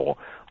of control,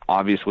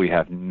 obviously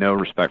have no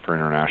respect for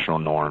international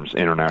norms,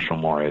 international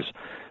mores.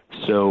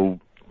 So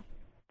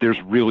there's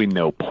really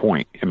no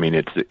point.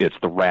 It's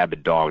the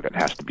rabid dog that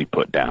has to be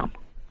put down.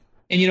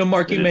 And,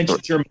 Mark, you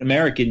mentioned German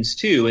Americans,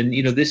 too. And,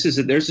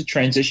 there's a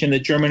transition that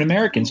German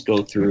Americans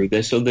go through.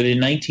 So that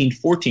in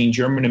 1914,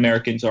 German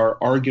Americans are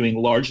arguing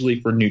largely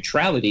for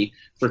neutrality,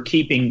 for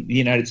keeping the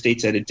United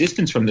States at a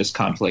distance from this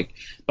conflict.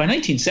 By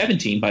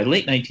 1917, by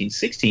late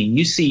 1916,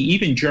 you see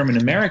even German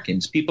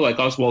Americans, people like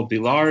Oswald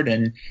Villard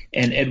and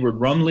Edward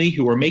Rumley,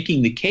 who are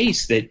making the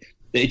case that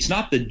it's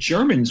not the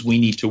Germans we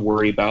need to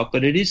worry about,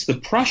 but it is the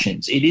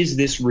Prussians. It is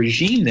this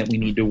regime that we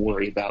need to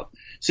worry about.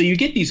 So you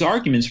get these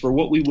arguments for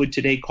what we would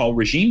today call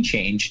regime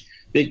change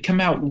that come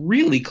out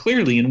really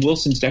clearly in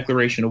Wilson's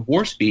declaration of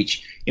war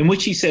speech, in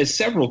which he says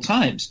several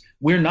times,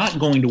 we're not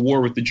going to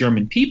war with the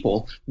German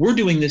people. We're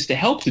doing this to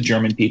help the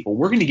German people.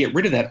 We're going to get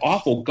rid of that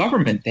awful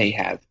government they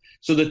have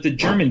so that the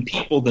German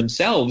people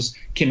themselves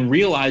can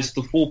realize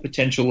the full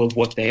potential of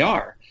what they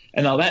are.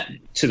 And now that,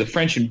 to the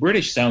French and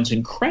British, sounds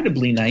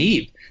incredibly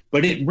naive,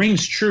 but it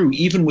rings true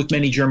even with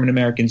many German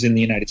Americans in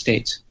the United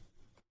States,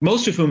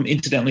 most of whom,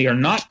 incidentally, are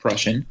not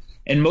Prussian.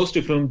 and most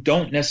of whom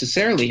don't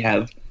necessarily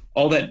have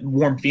all that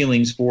warm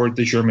feelings for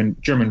the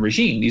German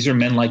regime. These are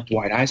men like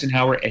Dwight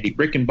Eisenhower, Eddie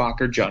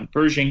Rickenbacker, John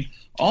Pershing,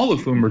 all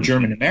of whom are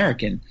German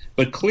American,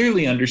 but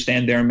clearly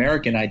understand their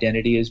American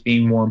identity as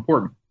being more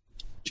important.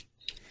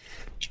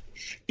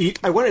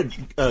 I want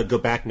to go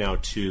back now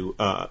to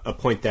a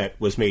point that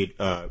was made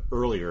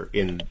earlier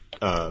in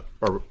our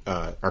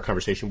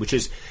conversation, which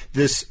is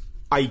this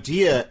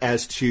idea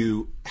as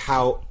to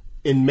how,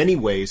 in many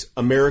ways,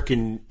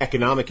 American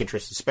economic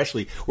interests,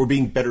 especially, were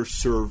being better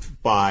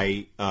served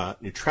by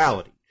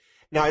neutrality.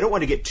 Now, I don't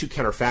want to get too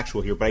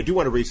counterfactual here, but I do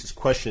want to raise this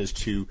question as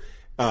to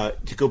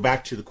go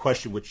back to the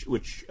question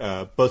which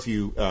both of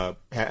you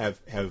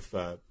have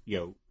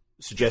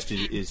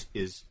suggested is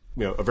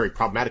a very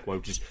problematic one,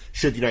 which is,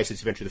 should the United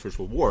States enter the First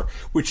World War,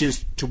 which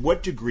is, to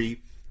what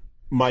degree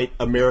might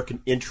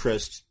American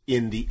interests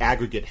in the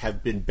aggregate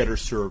have been better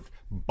served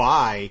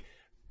by,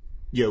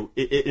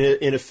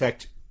 in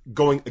effect,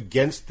 going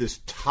against this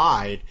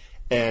tide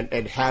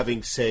and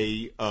having,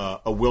 say,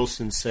 a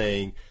Wilson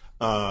saying,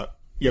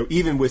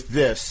 even with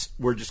this,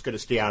 we're just going to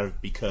stay out of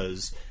it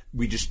because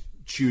we just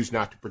choose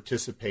not to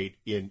participate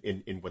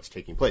in what's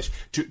taking place.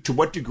 To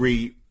what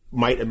degree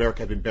might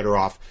America have been better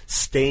off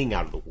staying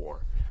out of the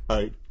war,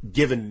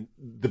 given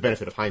the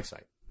benefit of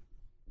hindsight?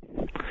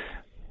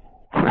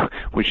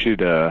 We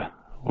should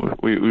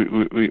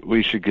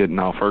we should get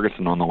Niall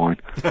Ferguson on the line.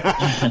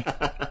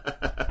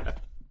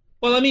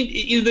 Well, I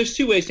mean, there's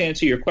two ways to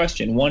answer your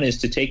question. One is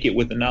to take it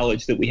with the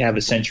knowledge that we have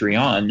a century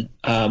on,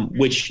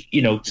 which,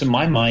 to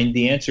my mind,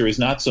 the answer is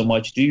not so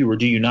much do you or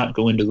do you not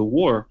go into the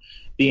war.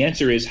 The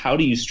answer is, how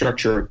do you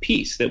structure a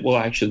peace that will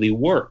actually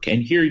work?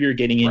 And here you're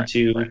getting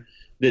into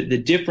the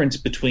difference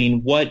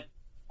between what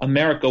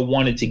America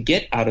wanted to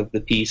get out of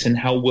the peace and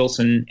how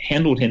Wilson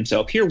handled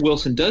himself. Here,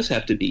 Wilson does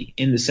have to be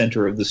in the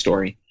center of the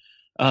story.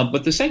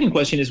 But the second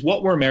question is,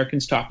 what were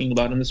Americans talking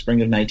about in the spring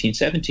of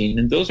 1917?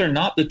 And those are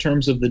not the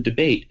terms of the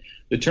debate.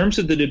 The terms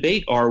of the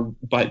debate are,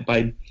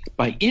 by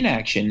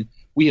inaction,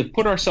 we have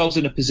put ourselves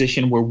in a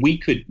position where we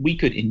could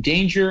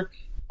endanger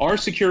our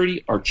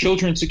security, our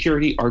children's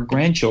security, our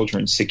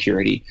grandchildren's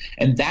security.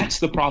 And that's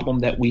the problem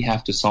that we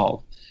have to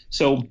solve.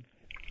 So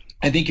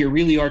I think you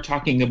really are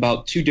talking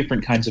about two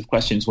different kinds of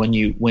questions when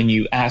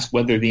you ask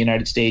whether the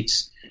United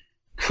States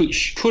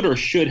could or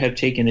should have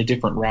taken a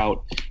different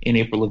route in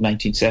April of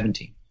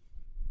 1917.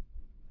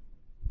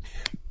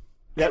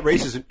 That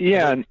raises it.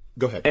 Yeah.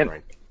 Go ahead,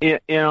 Brian.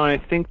 I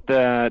think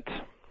that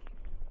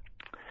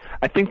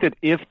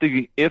if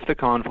the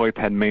conflict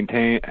had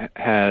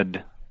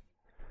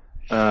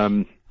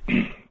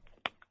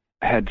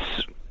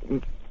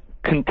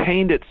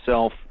contained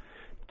itself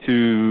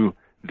to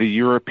the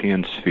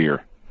European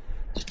sphere,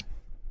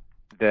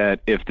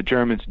 that if the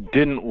Germans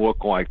didn't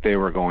look like they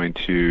were going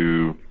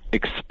to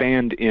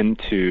expand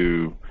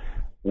into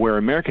where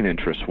American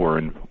interests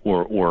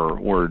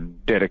were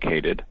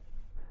dedicated,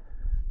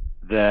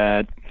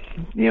 that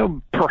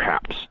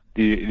perhaps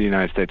the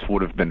United States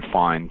would have been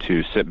fine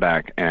to sit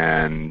back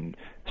and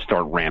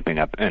start ramping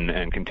up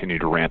and continue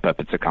to ramp up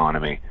its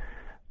economy.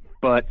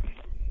 But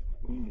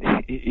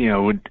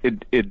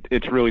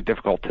it's really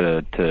difficult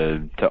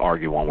to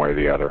argue one way or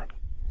the other.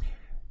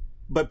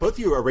 But both of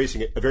you are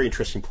raising a very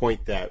interesting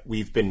point that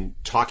we've been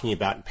talking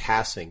about in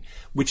passing,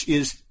 which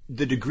is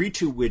the degree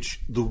to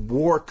which the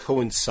war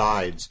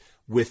coincides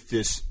with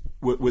this,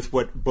 with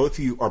what both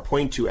of you are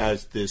pointing to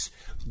as this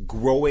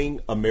growing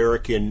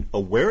American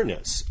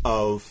awareness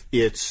of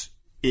its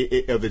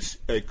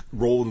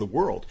role in the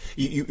world.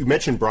 You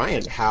mentioned,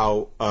 Brian,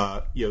 how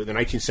in the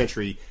 19th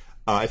century.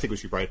 I think it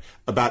was you, Brian,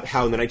 about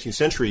how in the 19th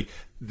century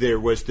there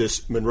was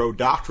this Monroe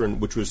Doctrine,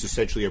 which was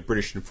essentially a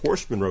British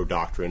enforced Monroe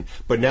Doctrine.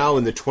 But now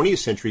in the 20th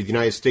century, the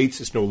United States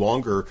is no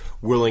longer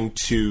willing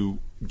to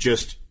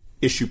just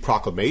issue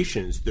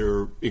proclamations.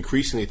 They're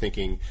increasingly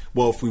thinking,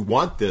 well, if we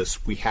want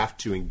this, we have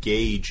to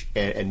engage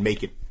and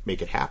make it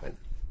happen.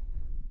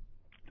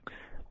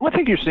 Well, I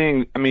think you're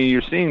seeing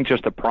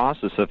just a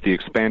process of the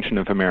expansion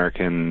of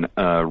American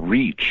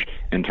reach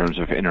in terms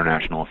of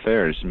international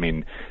affairs. I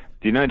mean,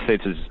 the United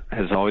States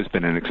has always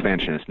been an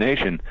expansionist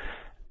nation,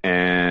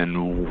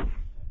 and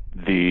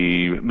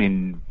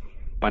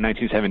by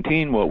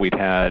 1917, we'd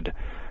had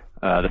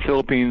the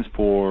Philippines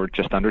for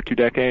just under 2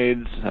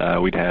 decades.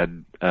 We'd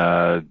had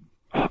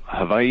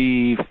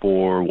Hawaii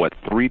for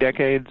 3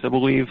 decades, I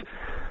believe.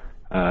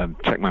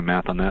 Check my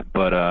math on that,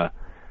 but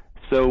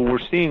so we're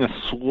seeing a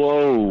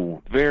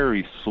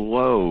very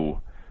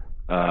slow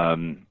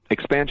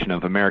expansion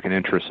of American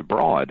interests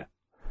abroad.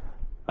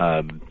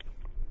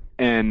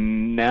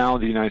 And now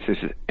the United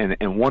States,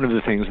 and one of the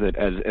things that,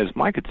 as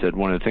Mike had said,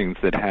 one of the things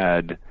that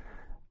had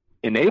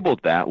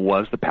enabled that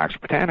was the Pax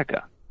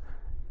Britannica.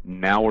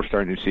 Now we're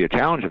starting to see a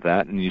challenge of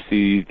that, and you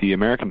see the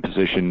American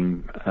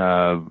position,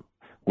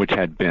 which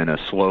had been a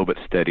slow but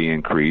steady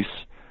increase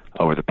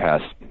over the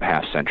past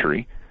half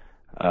century.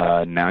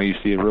 Now you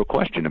see a real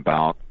question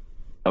about,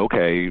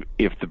 okay,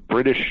 if the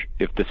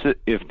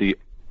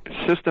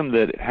system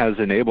that has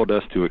enabled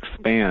us to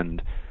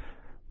expand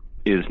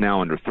is now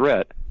under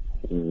threat,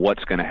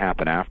 what's going to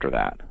happen after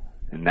that?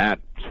 And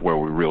that's where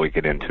we really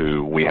get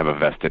into, we have a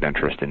vested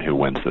interest in who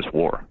wins this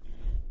war.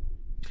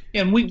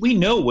 And we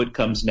know what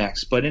comes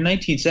next, but in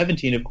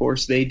 1917, of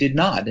course, they did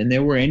not. And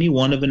there were any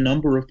one of a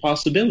number of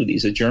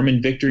possibilities. A German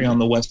victory on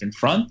the Western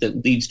Front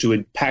that leads to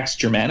a Pax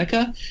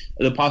Germanica,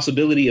 the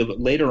possibility of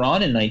later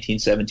on in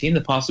 1917,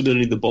 the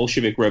possibility of the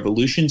Bolshevik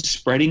Revolution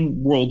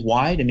spreading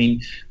worldwide. I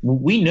mean,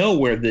 we know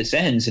where this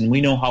ends, and we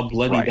know how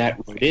bloody that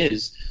road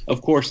is.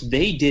 Of course,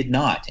 they did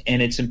not,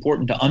 and it's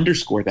important to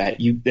underscore that.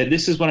 That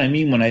this is what I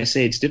mean when I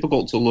say it's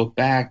difficult to look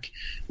back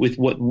with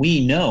what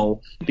we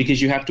know,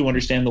 because you have to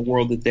understand the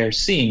world that they're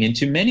seeing. And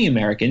to many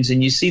Americans,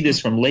 and you see this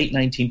from late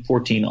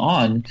 1914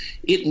 on,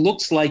 it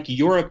looks like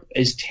Europe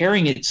is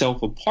tearing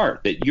itself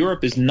apart, that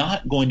Europe is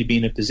not going to be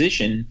in a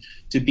position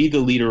to be the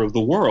leader of the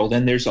world.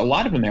 And there's a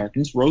lot of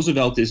Americans,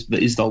 Roosevelt is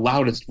the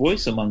loudest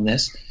voice among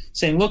this,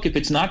 saying, look, if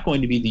it's not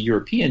going to be the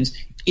Europeans,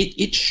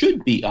 it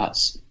should be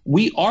us.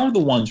 We are the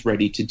ones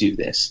ready to do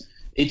this.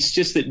 It's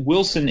just that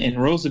Wilson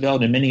and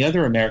Roosevelt and many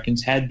other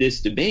Americans had this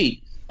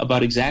debate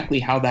about exactly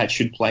how that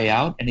should play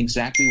out and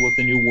exactly what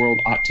the new world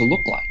ought to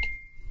look like.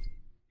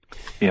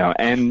 Yeah,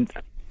 and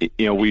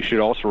we should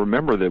also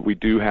remember that we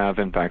do have,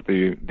 in fact,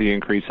 the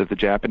increase of the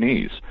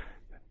Japanese,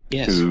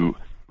 who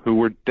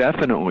were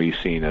definitely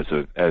seen as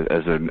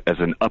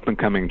an up and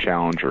coming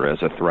challenger,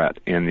 as a threat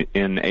in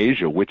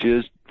Asia, which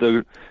is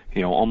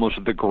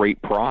almost the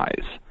great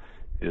prize.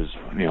 Is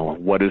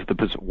what are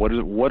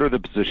the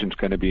positions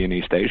going to be in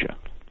East Asia?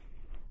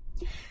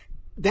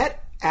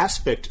 That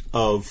aspect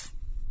of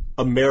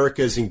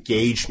America's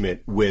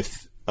engagement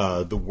with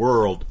the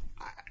world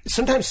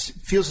sometimes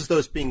feels as though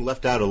it's being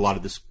left out. A lot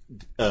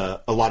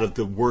of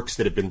the works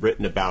that have been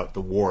written about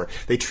the war,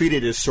 they treat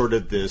it as sort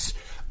of this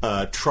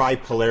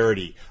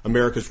tripolarity: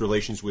 America's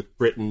relations with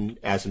Britain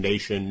as a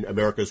nation,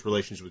 America's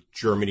relations with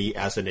Germany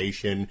as a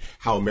nation,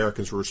 how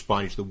Americans were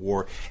responding to the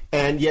war.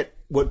 And yet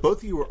what both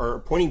of you are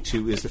pointing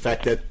to is the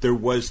fact that there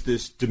was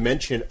this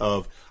dimension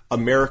of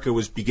America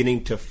was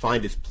beginning to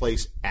find its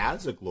place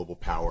as a global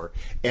power,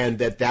 and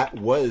that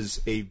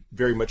was a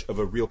very much of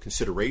a real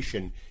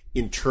consideration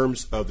in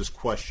terms of this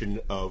question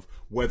of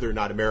whether or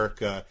not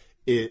America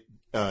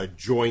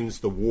joins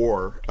the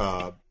war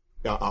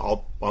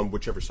on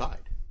whichever side.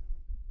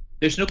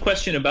 There's no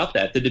question about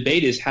that. The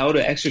debate is how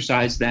to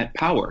exercise that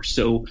power.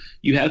 So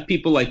you have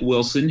people like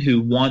Wilson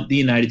who want the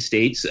United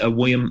States,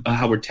 William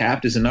Howard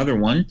Taft is another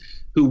one,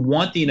 who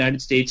want the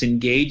United States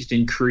engaged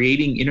in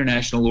creating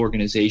international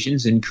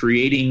organizations and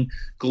creating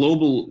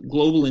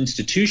global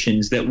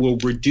institutions that will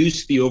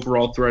reduce the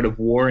overall threat of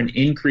war and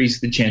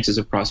increase the chances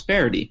of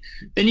prosperity.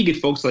 Then you get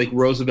folks like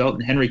Roosevelt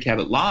and Henry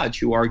Cabot Lodge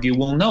who argue,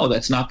 well, no,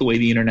 that's not the way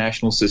the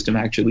international system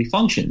actually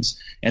functions.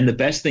 And the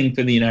best thing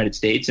for the United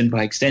States, and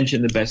by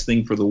extension the best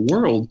thing for the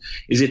world,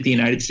 is that the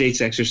United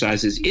States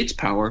exercises its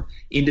power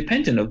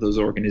independent of those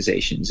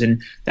organizations.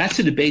 And that's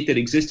a debate that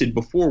existed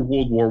before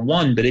World War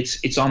I, but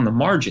it's on the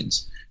margins.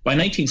 By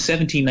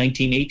 1917,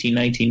 1918,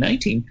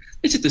 1919,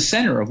 it's at the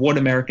center of what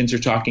Americans are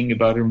talking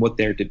about and what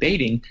they're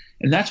debating,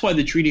 and that's why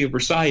the Treaty of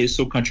Versailles is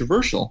so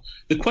controversial.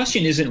 The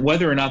question isn't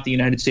whether or not the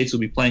United States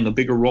will be playing a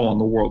bigger role on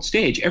the world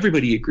stage.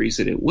 Everybody agrees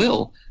that it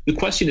will. The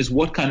question is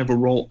what kind of a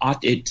role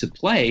ought it to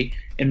play,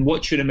 and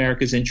what should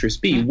America's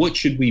interest be? What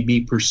should we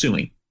be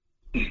pursuing?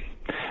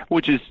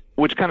 Which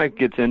kind of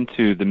gets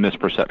into the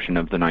misperception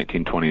of the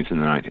 1920s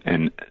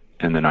and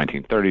the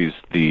 1930s,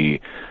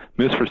 the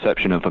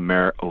misperception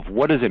of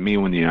what does it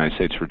mean when the United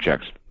States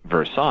rejects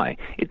Versailles.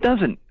 It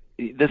doesn't.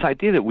 This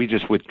idea that we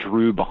just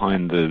withdrew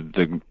behind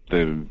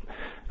the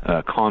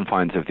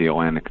confines of the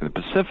Atlantic and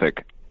the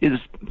Pacific is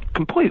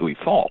completely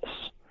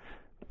false.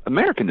 The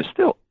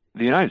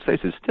United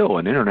States is still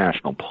an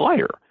international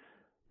player,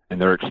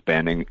 and they're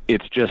expanding.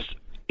 It's just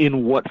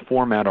in what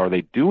format are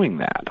they doing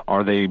that?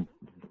 Are they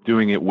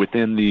doing it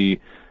within the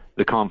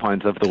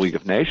confines of the League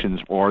of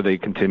Nations, or are they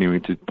continuing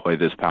to play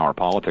this power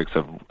politics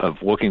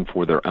of looking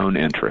for their own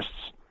interests?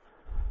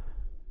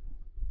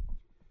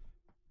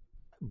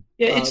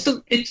 Yeah,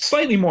 it's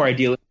slightly more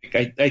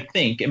idealistic, I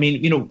think. I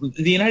mean,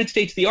 the United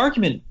States, the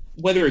argument,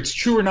 whether it's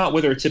true or not,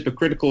 whether it's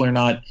hypocritical or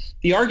not,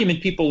 the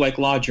argument people like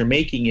Lodge are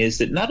making is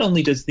that not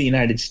only does the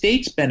United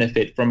States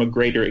benefit from a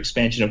greater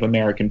expansion of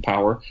American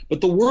power,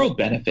 but the world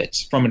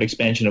benefits from an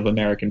expansion of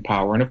American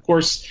power. And of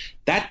course,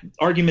 that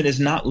argument is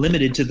not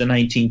limited to the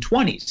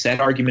 1920s. That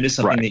argument is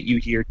something that you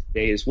hear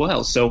today as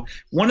well. So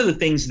one of the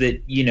things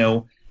that,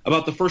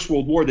 about the First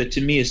World War that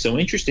to me is so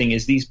interesting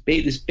is this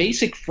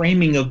basic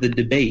framing of the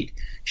debate.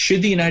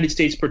 Should the United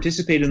States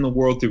participate in the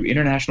world through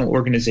international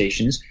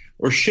organizations,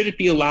 or should it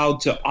be allowed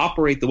to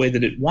operate the way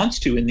that it wants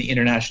to in the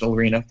international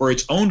arena for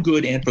its own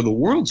good and for the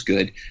world's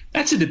good?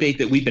 That's a debate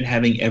that we've been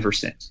having ever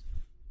since.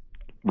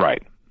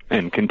 Right.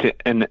 And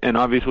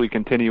obviously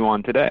continue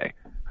on today.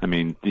 I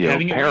mean,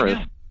 Paris.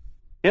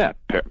 Right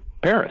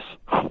Paris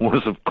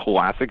was a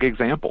classic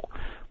example.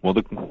 Well,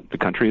 the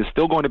country is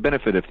still going to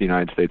benefit if the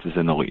United States is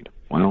in the lead.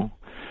 Well,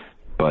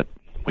 but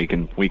we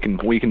can.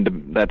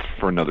 That's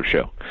for another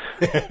show.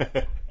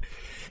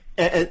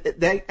 And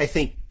that, I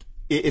think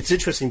it's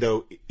interesting,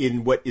 though,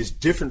 in what is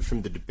different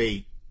from the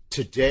debate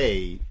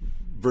today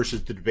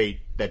versus the debate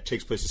that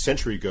takes place a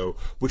century ago,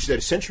 which is that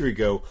a century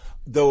ago,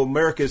 though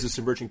America is this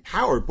emerging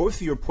power, both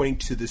of you are pointing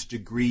to this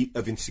degree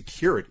of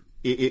insecurity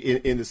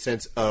in the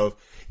sense of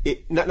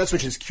not so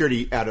much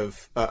insecurity out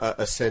of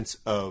a sense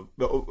of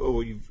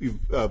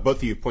both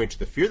of you point to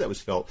the fear that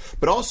was felt,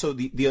 but also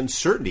the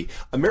uncertainty.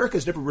 America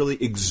has never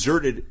really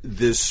exerted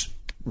this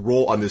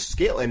role on this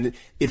scale, and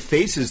it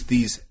faces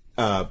these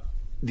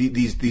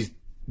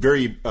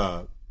very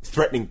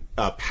threatening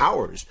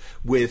powers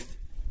with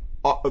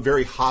a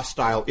very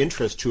hostile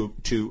interest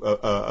to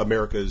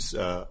America's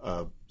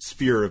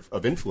sphere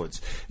of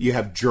influence. You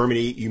have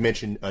Germany. You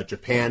mentioned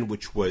Japan,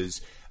 which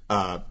was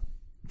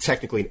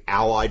technically an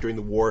ally during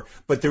the war,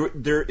 but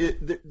there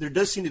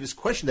does seem to be this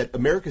question that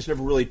America's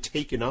never really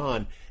taken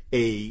on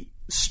a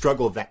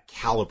struggle of that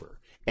caliber.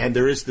 And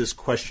there is this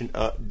question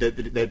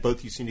that both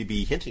of you seem to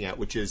be hinting at,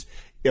 which is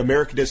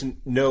America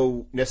doesn't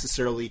know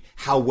necessarily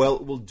how well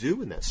it will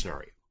do in that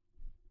scenario.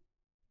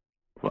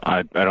 Well,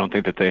 I don't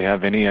think that they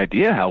have any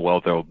idea how well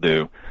they'll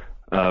do.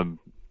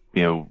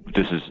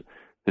 This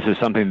is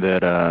something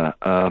that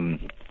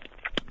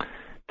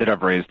that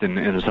I've raised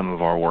in some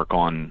of our work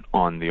on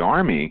the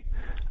Army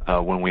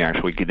when we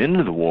actually get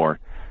into the war.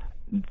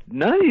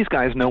 None of these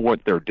guys know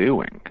what they're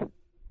doing.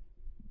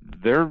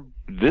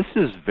 This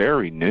is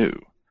very new.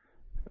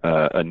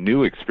 A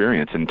new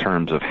experience in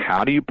terms of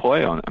how do you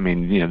play on.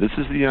 This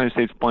is the United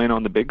States playing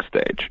on the big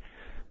stage.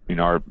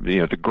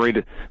 The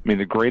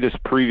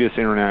greatest previous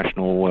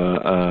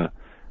international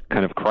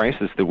kind of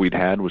crisis that we'd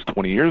had was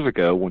 20 years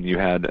ago when you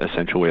had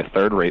essentially a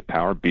third-rate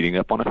power beating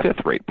up on a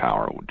fifth-rate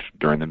power, which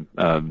during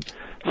the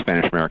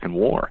Spanish-American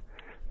War.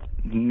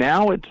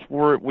 Now it's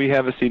where we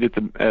have a seat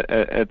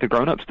at the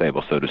grown-ups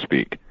table, so to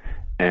speak,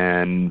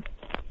 and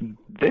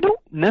they don't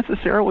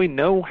necessarily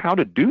know how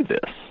to do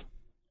this.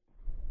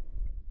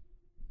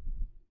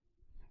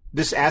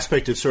 This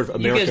aspect of sort of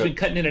America. You guys have been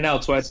cutting in and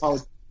out, so I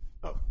apologize.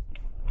 Oh.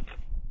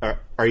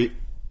 Are you?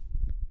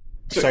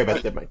 Sorry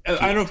about that, Mike.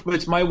 I don't know if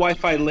it's my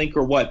Wi-Fi link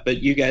or what,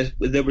 but you guys,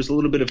 there was a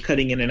little bit of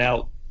cutting in and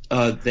out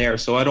there,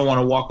 so I don't want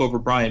to walk over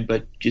Brian,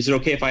 but is it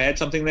okay if I add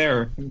something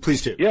there? Or?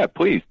 Please do. Yeah,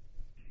 please.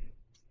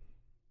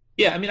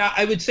 Yeah,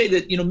 I would say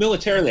that,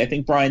 militarily, I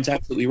think Brian's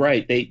absolutely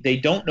right. They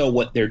don't know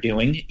what they're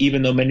doing,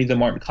 even though many of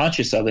them aren't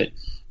conscious of it.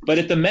 But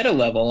at the meta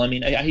level, I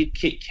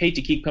hate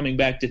to keep coming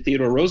back to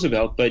Theodore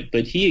Roosevelt,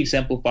 but he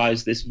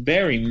exemplifies this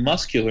very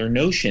muscular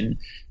notion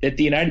that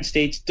the United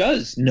States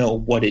does know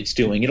what it's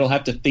doing. It'll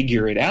have to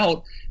figure it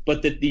out,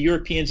 but that the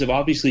Europeans have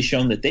obviously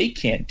shown that they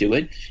can't do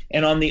it.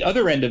 And on the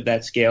other end of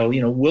that scale,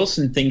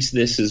 Wilson thinks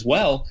this as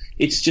well.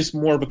 It's just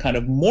more of a kind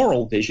of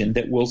moral vision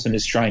that Wilson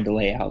is trying to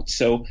lay out.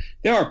 So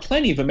there are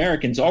plenty of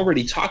Americans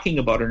already talking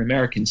about an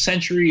American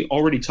century,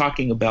 already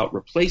talking about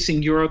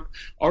replacing Europe,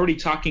 already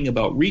talking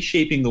about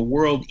reshaping the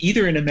world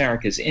either in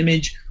America's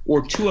image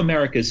or to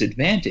America's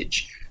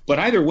advantage. But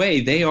either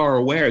way, they are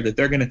aware that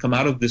they're going to come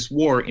out of this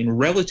war in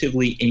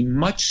relatively a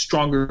much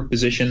stronger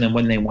position than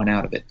when they went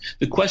out of it.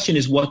 The question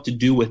is what to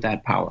do with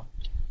that power.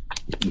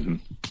 Mm-hmm.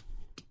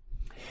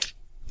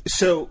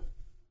 So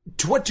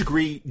to what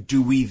degree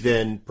do we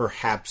then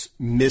perhaps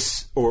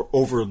miss or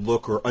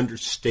overlook or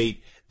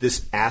understate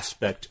this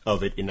aspect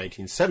of it in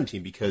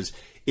 1917? Because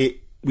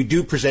we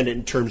do present it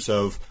in terms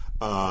of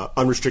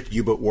unrestricted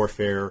U-boat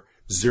warfare,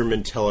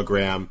 Zimmermann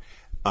telegram,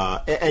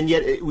 and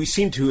yet we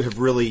seem to have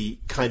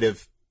really kind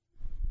of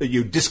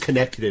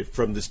disconnected it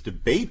from this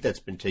debate that's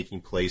been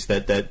taking place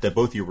that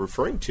both of you are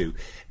referring to,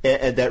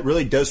 and that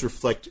really does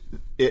reflect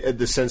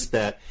the sense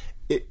that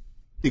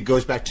it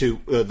goes back to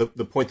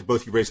the point that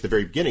both of you raised at the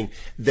very beginning,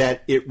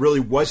 that it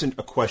really wasn't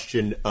a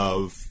question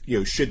of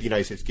should the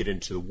United States get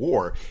into the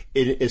war.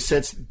 In a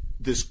sense,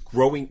 this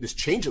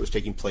change that was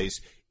taking place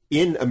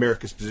in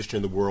America's position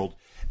in the world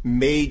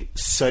made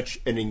such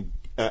an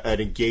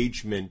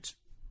engagement,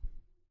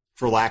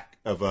 for lack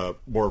of a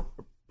more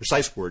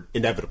precise word,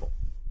 inevitable.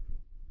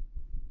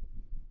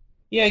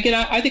 Yeah,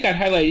 again, I think I'd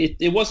highlight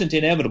it wasn't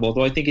inevitable,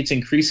 though I think it's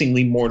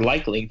increasingly more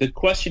likely. The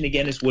question,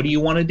 again, is what do you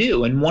want to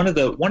do? And one of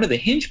the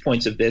hinge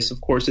points of this,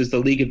 of course, is the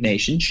League of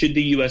Nations. Should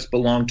the U.S.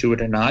 belong to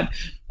it or not?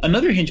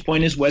 Another hinge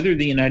point is whether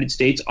the United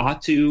States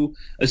ought to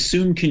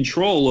assume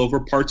control over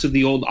parts of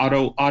the old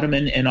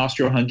Ottoman and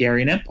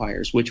Austro-Hungarian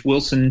empires, which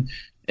Wilson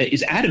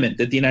is adamant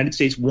that the United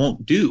States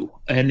won't do.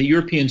 And the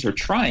Europeans are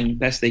trying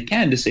best they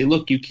can to say,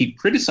 look, you keep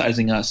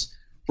criticizing us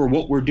for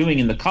what we're doing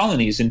in the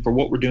colonies and for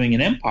what we're doing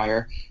in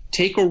empire.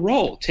 Take a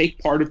role, take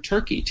part of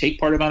Turkey, take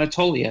part of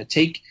Anatolia,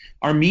 take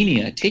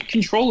Armenia, take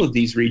control of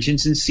these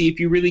regions and see if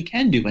you really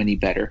can do any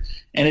better.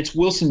 And it's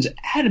Wilson's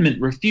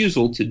adamant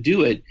refusal to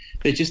do it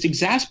that just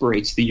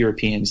exasperates the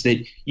Europeans,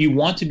 that you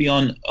want to be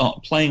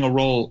playing a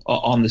role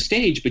on the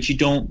stage, but you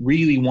don't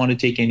really want to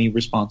take any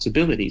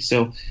responsibility.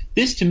 So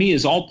this, to me,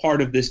 is all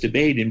part of this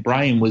debate, and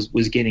Brian was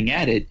getting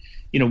at it.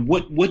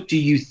 What do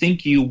you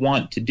think you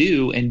want to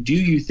do, and do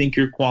you think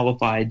you're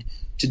qualified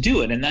to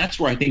do it? And that's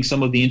where I think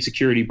some of the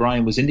insecurity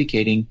Brian was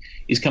indicating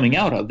is coming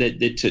out of,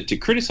 that to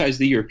criticize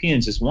the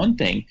Europeans is one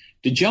thing.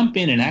 To jump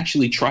in and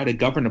actually try to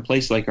govern a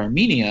place like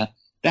Armenia,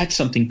 that's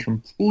something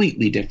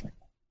completely different.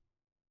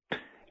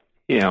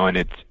 and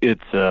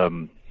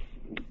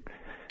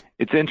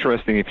it's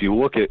interesting if you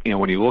look at,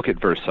 when you look at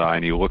Versailles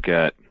and you look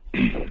at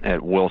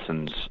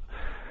Wilson's,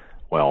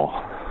 well,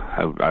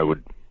 I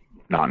would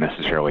not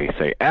necessarily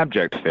say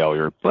abject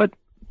failure, but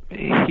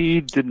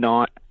he did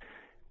not,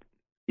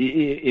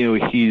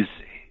 he's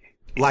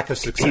lack of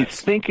success.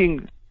 He's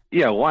thinking,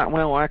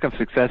 lack of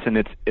success,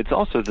 and it's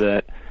also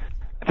that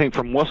I think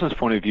from Wilson's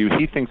point of view,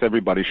 he thinks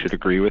everybody should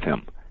agree with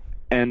him.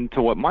 And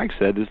to what Mike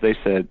said is they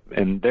said,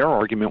 and their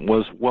argument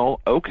was, well,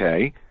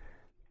 okay,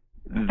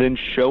 then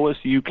show us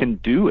you can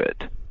do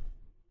it.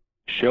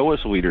 Show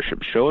us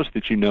leadership. Show us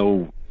that you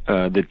know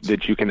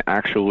that you can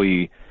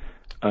actually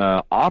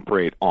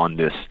operate on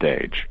this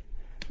stage.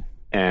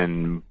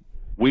 And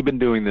we've been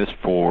doing this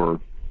for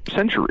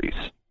centuries,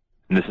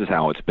 and this is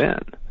how it's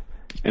been.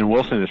 And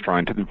Wilson is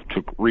trying to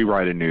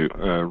rewrite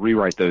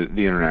the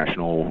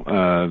international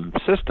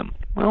system.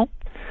 Well,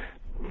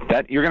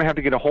 that you're going to have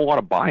to get a whole lot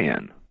of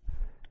buy-in,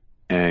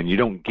 and you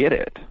don't get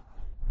it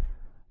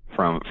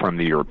from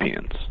the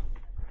Europeans.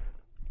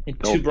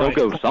 They'll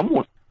go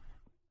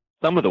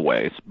some of the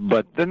ways,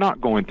 but they're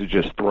not going to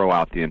just throw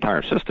out the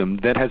entire system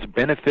that has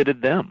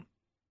benefited them.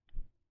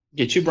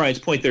 Yeah, to Brian's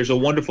point, there's a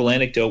wonderful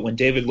anecdote when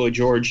David Lloyd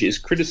George is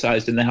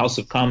criticized in the House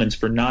of Commons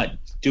for not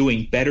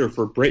doing better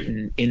for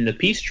Britain in the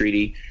peace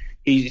treaty.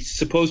 He's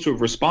supposed to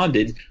have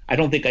responded, I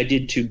don't think I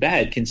did too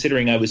bad,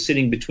 considering I was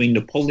sitting between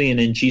Napoleon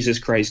and Jesus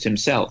Christ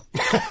himself.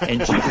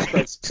 And Jesus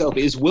Christ himself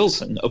is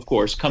Wilson, of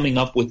course, coming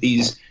up with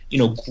these,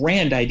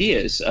 grand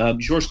ideas.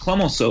 Georges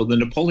Clemenceau, the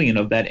Napoleon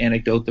of that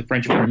anecdote, the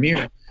French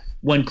premier,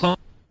 when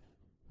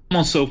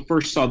Clemenceau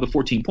first saw the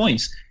 14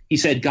 points, he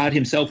said God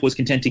himself was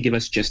content to give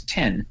us just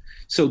 10.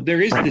 So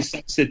there is this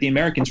sense that the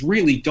Americans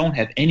really don't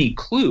have any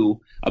clue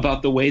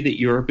about the way that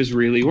Europe is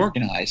really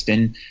organized.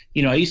 And,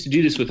 I used to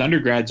do this with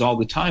undergrads all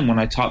the time when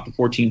I taught the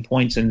 14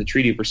 points in the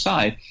Treaty of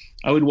Versailles.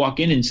 I would walk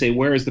in and say,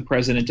 where is the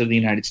President of the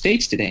United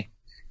States today?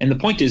 And the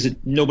point is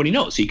that nobody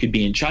knows. He could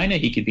be in China,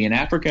 he could be in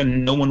Africa,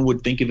 and no one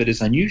would think of it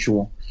as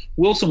unusual.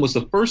 Wilson was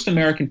the first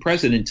American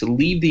president to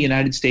leave the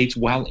United States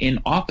while in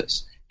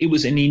office. It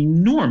was an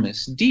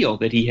enormous deal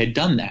that he had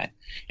done that.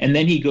 And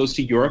then he goes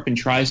to Europe and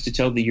tries to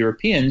tell the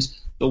Europeans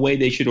the way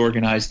they should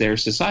organize their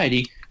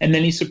society, and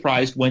then he's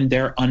surprised when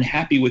they're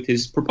unhappy with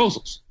his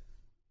proposals.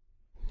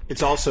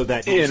 It's also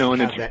that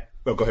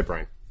go ahead,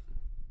 Brian.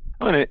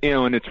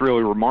 And it's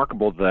really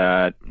remarkable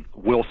that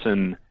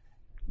Wilson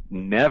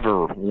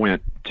never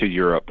went to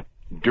Europe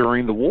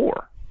during the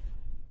war.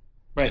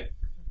 Right.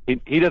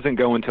 He doesn't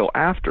go until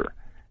after,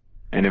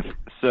 and if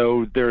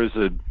so, there's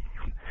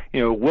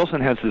Wilson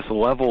has this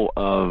level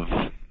of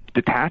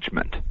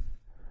detachment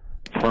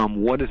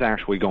from what is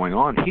actually going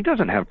on. He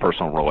doesn't have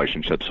personal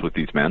relationships with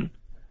these men.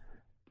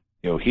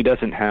 He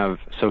doesn't have,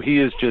 so he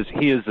is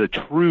a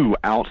true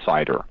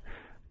outsider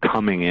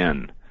coming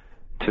in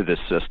to this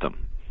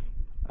system.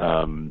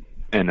 And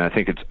I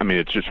think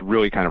it's just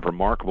really kind of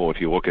remarkable if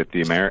you look at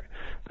the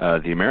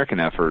American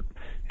effort.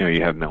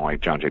 You have men like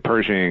John J.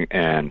 Pershing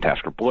and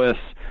Tasker Bliss,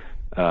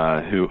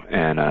 who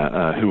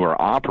are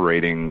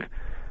operating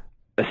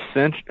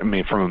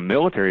from a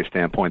military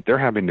standpoint, they're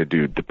having to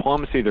do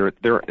diplomacy.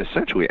 They're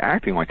essentially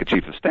acting like a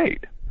chief of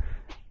state,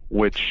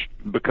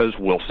 because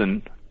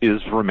Wilson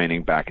is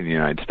remaining back in the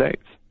United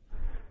States.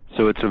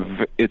 So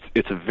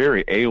it's a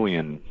very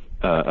alien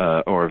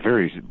or a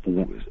very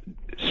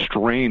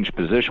strange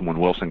position when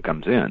Wilson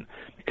comes in,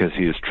 because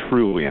he is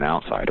truly an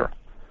outsider.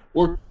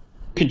 Or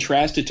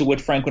contrast it to what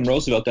Franklin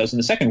Roosevelt does in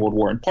the Second World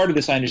War. And part of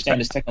this, I understand,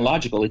 is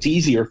technological. It's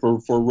easier for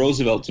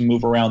Roosevelt to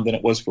move around than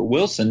it was for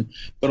Wilson,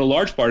 but a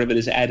large part of it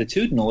is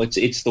attitudinal.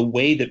 It's the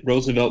way that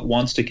Roosevelt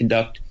wants to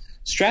conduct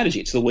strategy.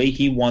 It's the way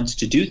he wants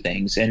to do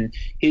things. And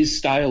his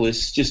style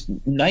is just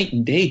night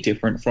and day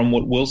different from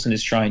what Wilson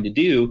is trying to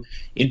do,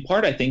 in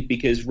part, I think,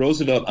 because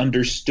Roosevelt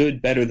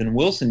understood better than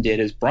Wilson did,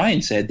 as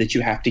Brian said, that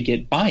you have to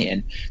get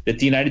buy-in, that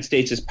the United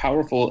States, as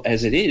powerful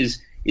as it is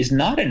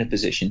not in a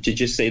position to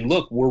just say,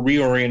 look, we're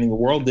reorienting the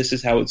world, this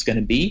is how it's going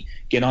to be,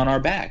 get on our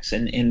backs.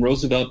 And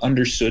Roosevelt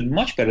understood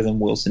much better than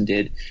Wilson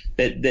did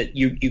that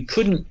you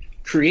couldn't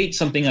create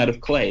something out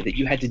of clay, that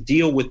you had to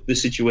deal with the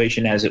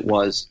situation as it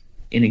was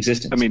in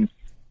existence.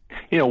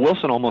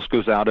 Wilson almost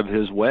goes out of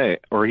his way,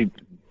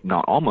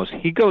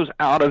 he goes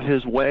out of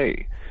his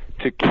way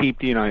to keep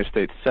the United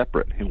States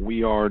separate. And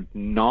we are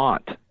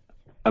not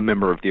a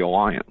member of the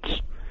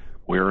alliance.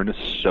 We're an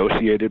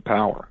associated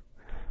power.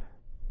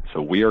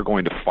 So we are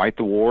going to fight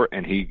the war,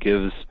 and he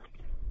gives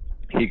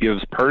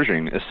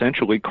Pershing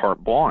essentially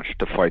carte blanche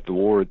to fight the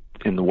war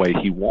in the way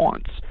he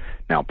wants.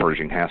 Now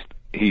Pershing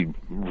he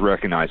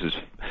recognizes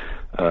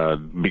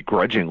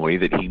begrudgingly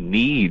that he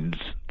needs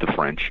the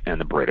French and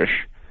the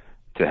British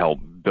to help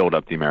build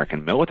up the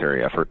American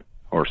military effort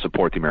or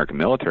support the American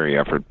military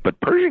effort, but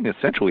Pershing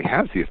essentially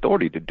has the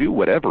authority to do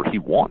whatever he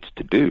wants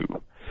to do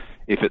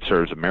if it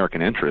serves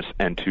American interests,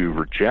 and to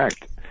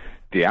reject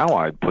the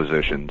Allied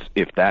positions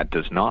if that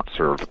does not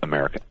serve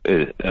America,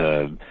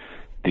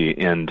 the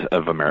end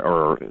of America,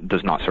 or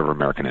does not serve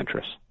American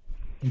interests.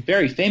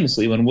 Very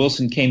famously, when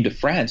Wilson came to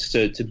France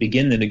to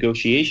begin the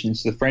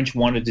negotiations, the French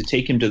wanted to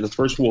take him to the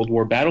First World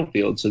War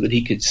battlefield so that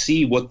he could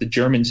see what the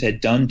Germans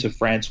had done to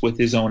France with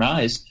his own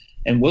eyes.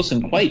 And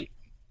Wilson quite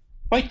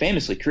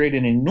famously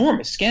created an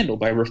enormous scandal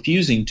by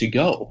refusing to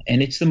go.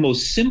 And it's the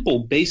most simple,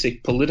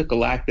 basic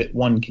political act that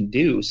one can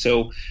do.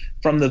 So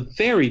from the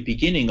very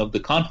beginning of the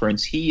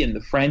conference, he and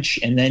the French,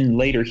 and then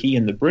later he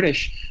and the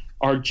British,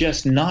 are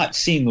just not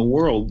seeing the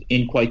world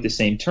in quite the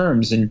same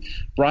terms. And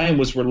Brian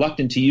was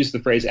reluctant to use the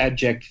phrase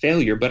abject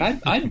failure, but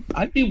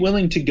I'd be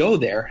willing to go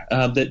there.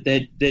 The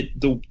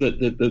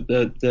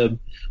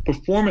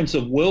performance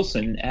of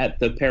Wilson at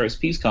the Paris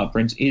Peace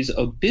Conference is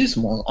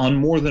abysmal on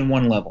more than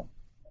one level.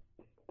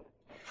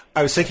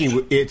 I was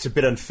thinking it's a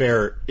bit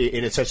unfair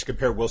in a sense to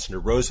compare Wilson to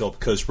Roosevelt,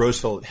 because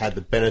Roosevelt had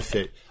the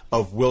benefit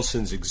of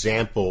Wilson's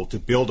example to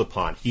build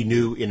upon. He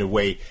knew, in a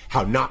way,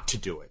 how not to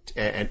do it,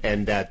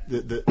 and that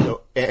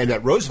that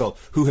Roosevelt,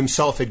 who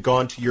himself had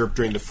gone to Europe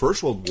during the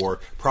First World War,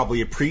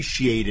 probably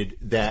appreciated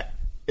that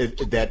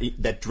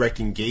direct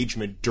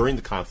engagement during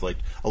the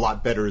conflict a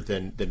lot better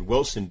than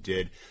Wilson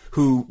did,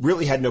 who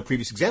really had no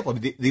previous example. I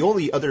mean, the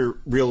only other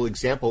real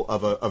example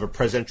of a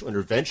presidential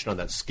intervention on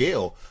that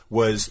scale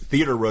was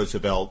Theodore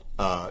Roosevelt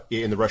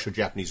in the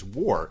Russo-Japanese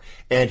War,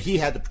 and he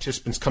had the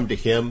participants come to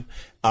him.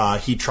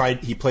 He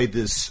played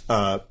this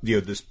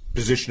this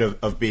position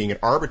of being an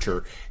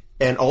arbiter.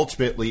 And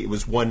ultimately, it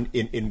was one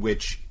in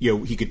which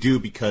he could do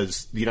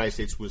because the United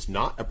States was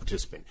not a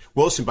participant.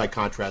 Wilson, by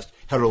contrast,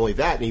 had only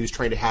that, and he was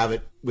trying to have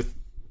it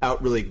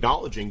without really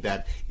acknowledging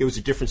that it was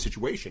a different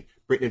situation.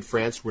 Britain and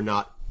France were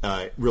not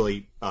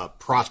really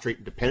prostrate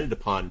and dependent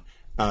upon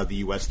the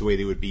U.S. the way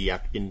they would be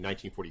in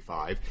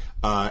 1945,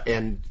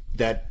 and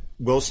that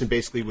Wilson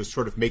basically was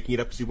sort of making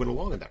it up as he went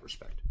along in that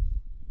respect.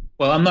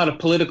 Well, I'm not a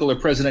political or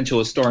presidential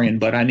historian,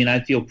 but I mean, I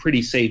feel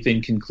pretty safe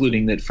in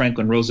concluding that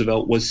Franklin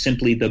Roosevelt was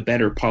simply the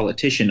better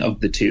politician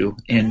of the two.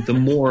 And the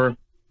more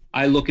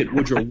I look at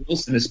Woodrow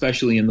Wilson,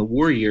 especially in the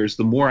war years,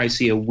 the more I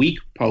see a weak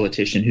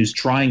politician who's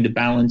trying to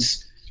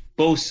balance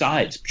both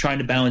sides, trying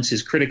to balance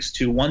his critics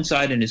to one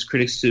side and his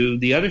critics to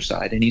the other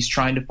side. And he's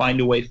trying to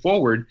find a way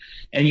forward.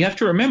 And you have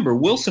to remember,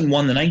 Wilson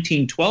won the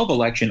 1912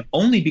 election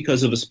only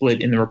because of a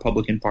split in the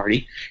Republican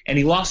Party. And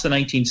he won the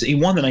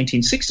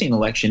 1916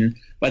 election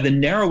by the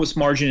narrowest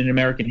margin in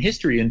American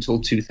history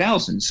until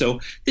 2000. So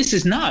this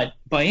is not,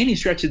 by any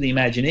stretch of the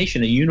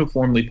imagination, a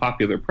uniformly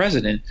popular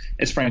president,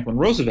 as Franklin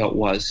Roosevelt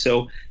was.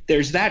 So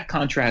there's that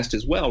contrast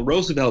as well.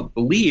 Roosevelt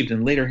believed,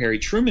 and later Harry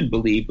Truman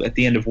believed at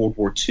the end of World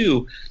War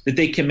II, that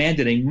they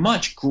commanded a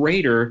much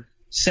greater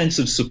sense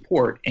of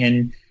support.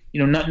 And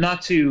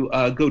not to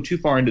go too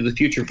far into the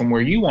future from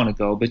where you want to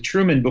go, but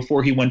Truman,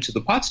 before he went to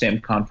the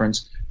Potsdam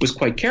Conference, was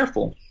quite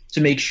careful to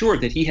make sure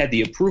that he had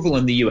the approval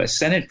in the U.S.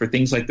 Senate for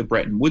things like the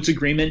Bretton Woods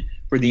Agreement,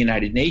 for the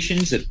United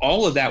Nations, that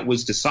all of that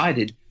was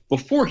decided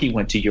before he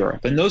went to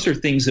Europe. And those are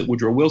things that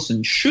Woodrow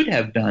Wilson should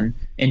have done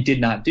and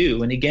did not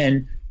do. And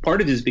again,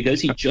 part of it is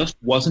because he just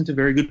wasn't a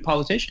very good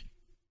politician.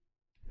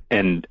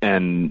 And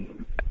to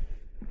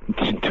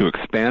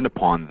expand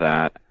upon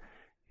that,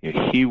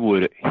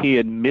 he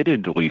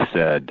admittedly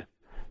said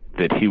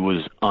that he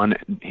was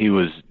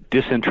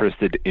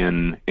disinterested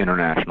in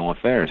international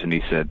affairs, and he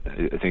said,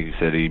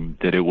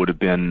 that it would have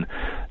been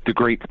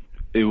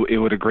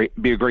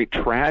be a great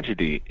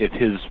tragedy if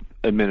his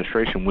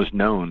administration was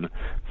known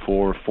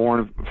for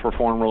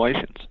foreign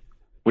relations,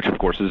 which of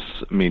course is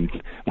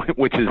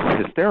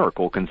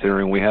hysterical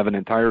considering we have an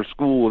entire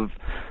school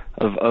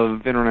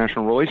of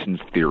international relations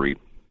theory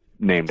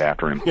named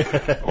after him,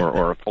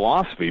 or a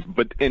philosophy.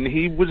 And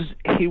he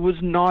was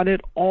not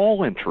at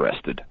all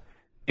interested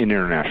in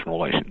international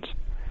relations.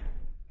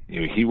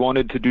 He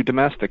wanted to do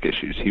domestic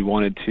issues. He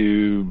wanted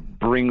to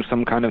bring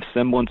some kind of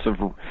semblance of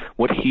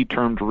what he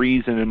termed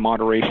reason and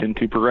moderation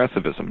to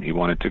progressivism. He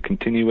wanted to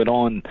continue it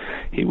on.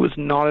 He was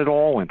not at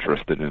all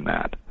interested in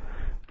that.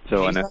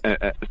 So,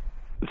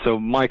 so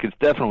Mike is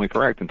definitely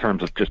correct in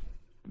terms of just,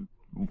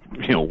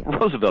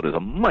 Roosevelt is a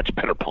much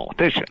better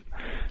politician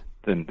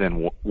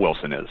than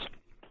Wilson is.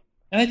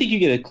 And I think you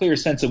get a clear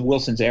sense of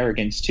Wilson's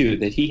arrogance, too,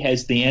 that he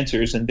has the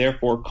answers and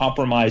therefore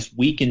compromise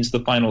weakens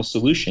the final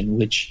solution,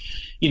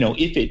 which,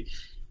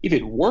 if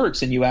it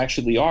works and you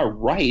actually are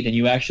right and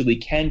you actually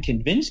can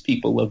convince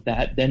people of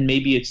that, then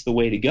maybe it's the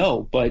way to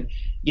go. But,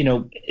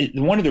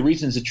 one of the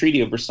reasons the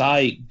Treaty of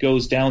Versailles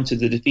goes down to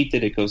the defeat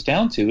that it goes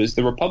down to is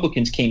the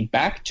Republicans came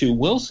back to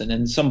Wilson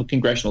and some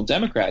congressional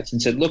Democrats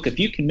and said, look, if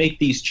you can make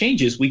these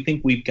changes, we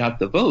think we've got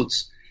the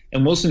votes.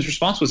 And Wilson's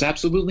response was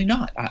absolutely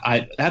not.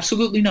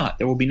 Absolutely not.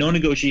 There will be no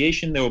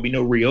negotiation. There will be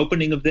no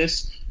reopening of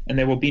this, and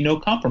there will be no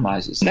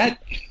compromises.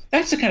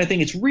 That's the kind of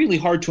thing. It's really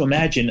hard to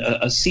imagine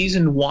a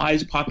seasoned,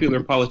 wise,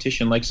 popular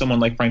politician like someone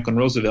like Franklin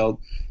Roosevelt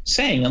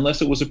saying, unless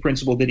it was a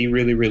principle that he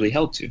really, really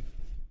held to.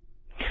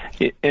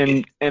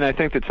 And I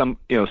think that some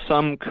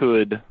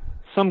could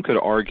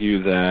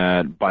argue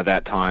that by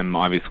that time,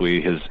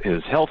 obviously,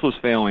 his health was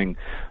failing,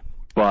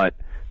 but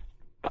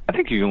I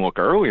think you can look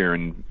earlier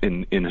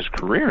in his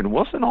career, and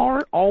Wilson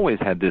always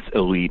had this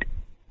elite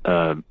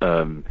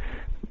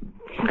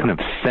kind of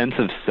sense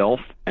of self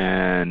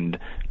and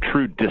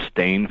true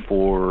disdain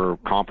for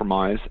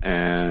compromise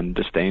and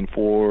disdain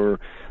for,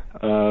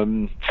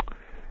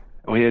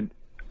 we had,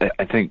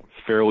 I think,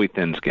 fairly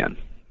thin skin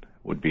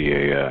would be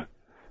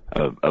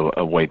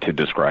a way to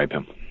describe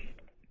him.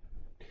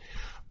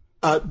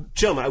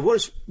 Gentlemen, I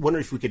was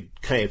wondering if we could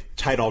kind of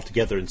tie it all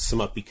together and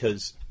sum up,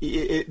 because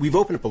we've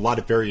opened up a lot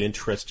of very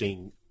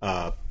interesting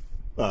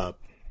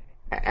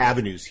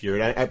avenues here,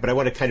 but I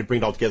want to kind of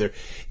bring it all together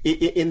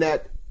in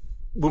that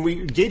when we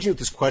engage with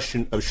this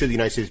question of should the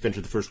United States have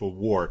entered the First World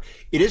War,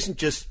 it isn't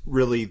just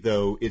really,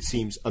 though, it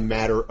seems, a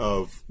matter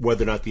of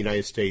whether or not the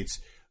United States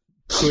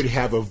could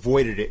have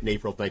avoided it in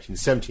April of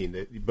 1917.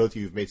 That both of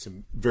you have made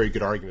some very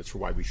good arguments for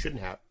why we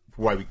shouldn't have,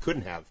 for why we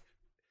couldn't have,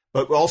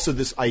 but also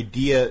this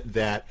idea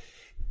that,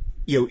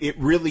 you know, it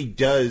really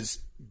does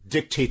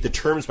dictate the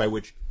terms by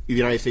which the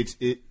United States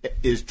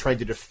is trying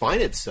to define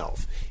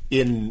itself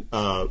in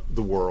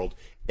the world,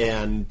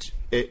 and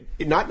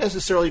not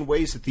necessarily in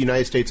ways that the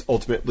United States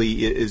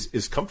ultimately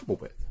is comfortable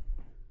with.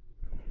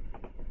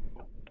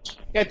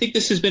 Yeah, I think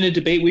this has been a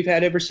debate we've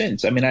had ever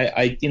since. I mean,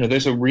 I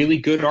there's a really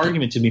good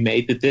argument to be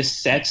made that this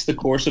sets the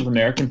course of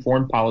American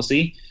foreign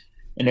policy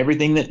and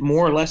everything that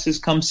more or less has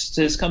come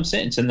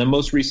since. And the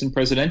most recent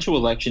presidential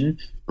election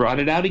brought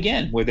it out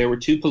again, where there were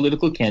two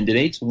political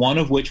candidates, one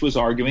of which was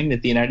arguing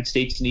that the United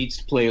States needs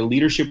to play a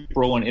leadership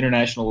role in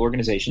international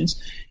organizations,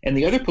 and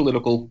the other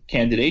political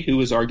candidate who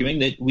was arguing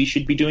that we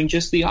should be doing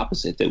just the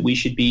opposite, that we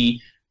should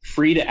be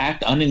free to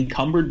act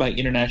unencumbered by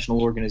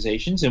international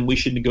organizations, and we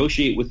should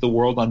negotiate with the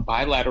world on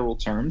bilateral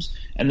terms,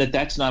 and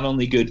that's not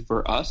only good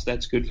for us,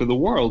 that's good for the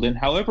world. And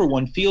however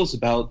one feels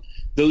about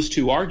those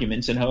two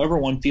arguments, and however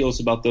one feels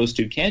about those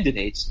two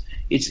candidates,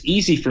 it's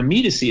easy for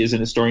me to see as an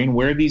historian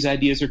where these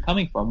ideas are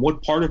coming from,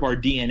 what part of our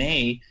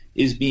DNA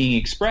is being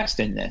expressed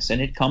in this.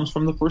 And it comes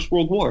from the First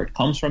World War. It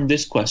comes from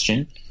this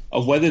question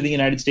of whether the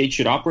United States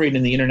should operate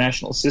in the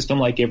international system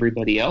like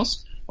everybody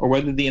else, or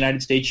whether the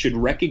United States should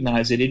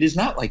recognize that it is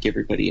not like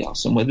everybody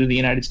else, and whether the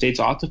United States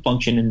ought to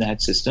function in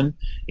that system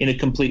in a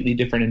completely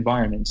different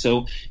environment.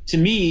 So to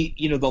me,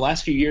 the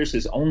last few years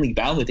has only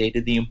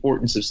validated the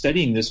importance of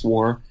studying this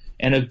war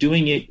and of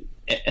doing it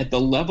at the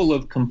level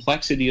of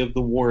complexity of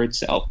the war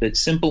itself, that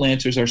simple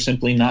answers are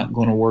simply not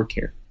going to work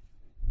here.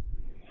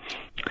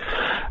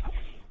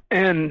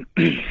 And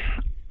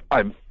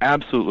I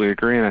absolutely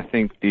agree, and I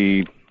think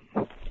the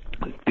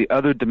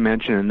other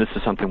dimension, and this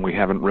is something we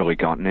haven't really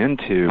gotten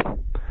into,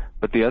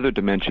 but the other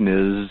dimension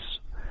is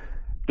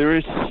there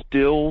is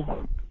still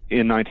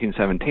in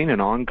 1917 an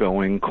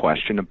ongoing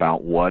question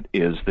about what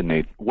does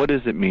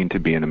it mean to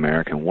be an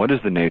American? What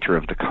is the nature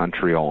of the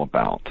country all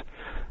about?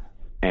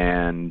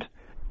 And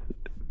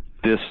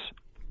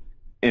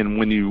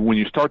when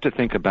you start to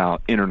think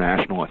about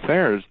international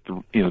affairs,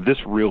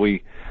 this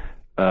really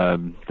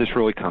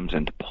comes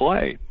into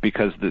play,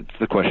 because it's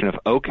the question of,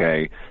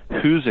 okay,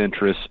 whose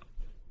interests?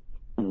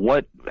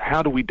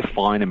 How do we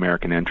define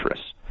American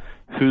interests?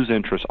 Whose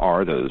interests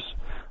are those?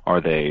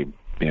 Are they,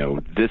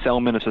 this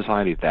element of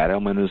society, that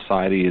element of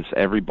society? Is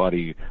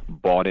everybody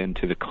bought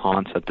into the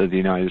concept of the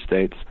United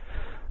States?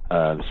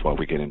 That's why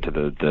we get into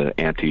the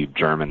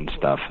anti-German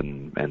stuff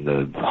and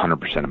the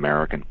 100%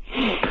 American.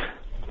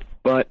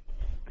 But,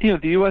 the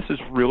U.S. is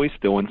really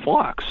still in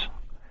flux.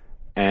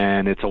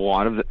 And it's a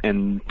lot of,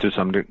 and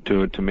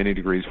to many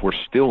degrees, we're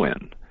still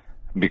in,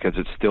 because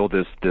it's still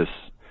this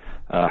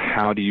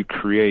how do you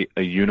create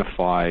a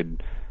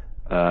unified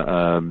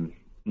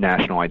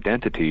national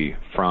identity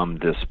from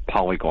this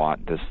polyglot,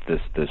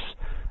 this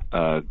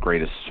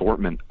great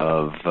assortment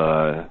of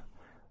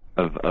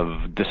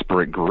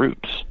disparate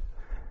groups,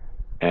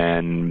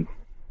 and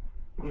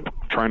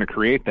trying to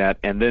create that,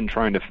 and then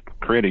trying to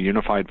create a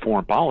unified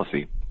foreign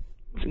policy,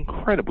 is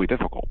incredibly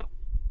difficult.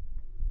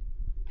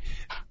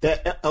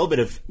 That element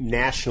of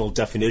national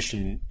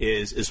definition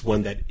is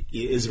one that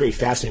is very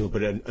fascinating,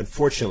 but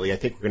unfortunately, I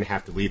think we're going to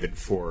have to leave it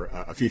for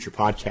a future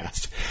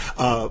podcast.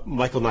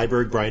 Michael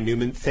Nyberg, Brian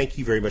Newman, thank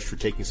you very much for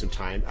taking some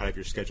time out of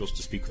your schedules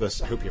to speak with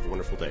us. I hope you have a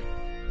wonderful day.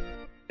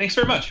 Thanks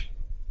very much.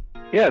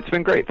 Yeah, it's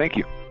been great. Thank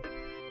you.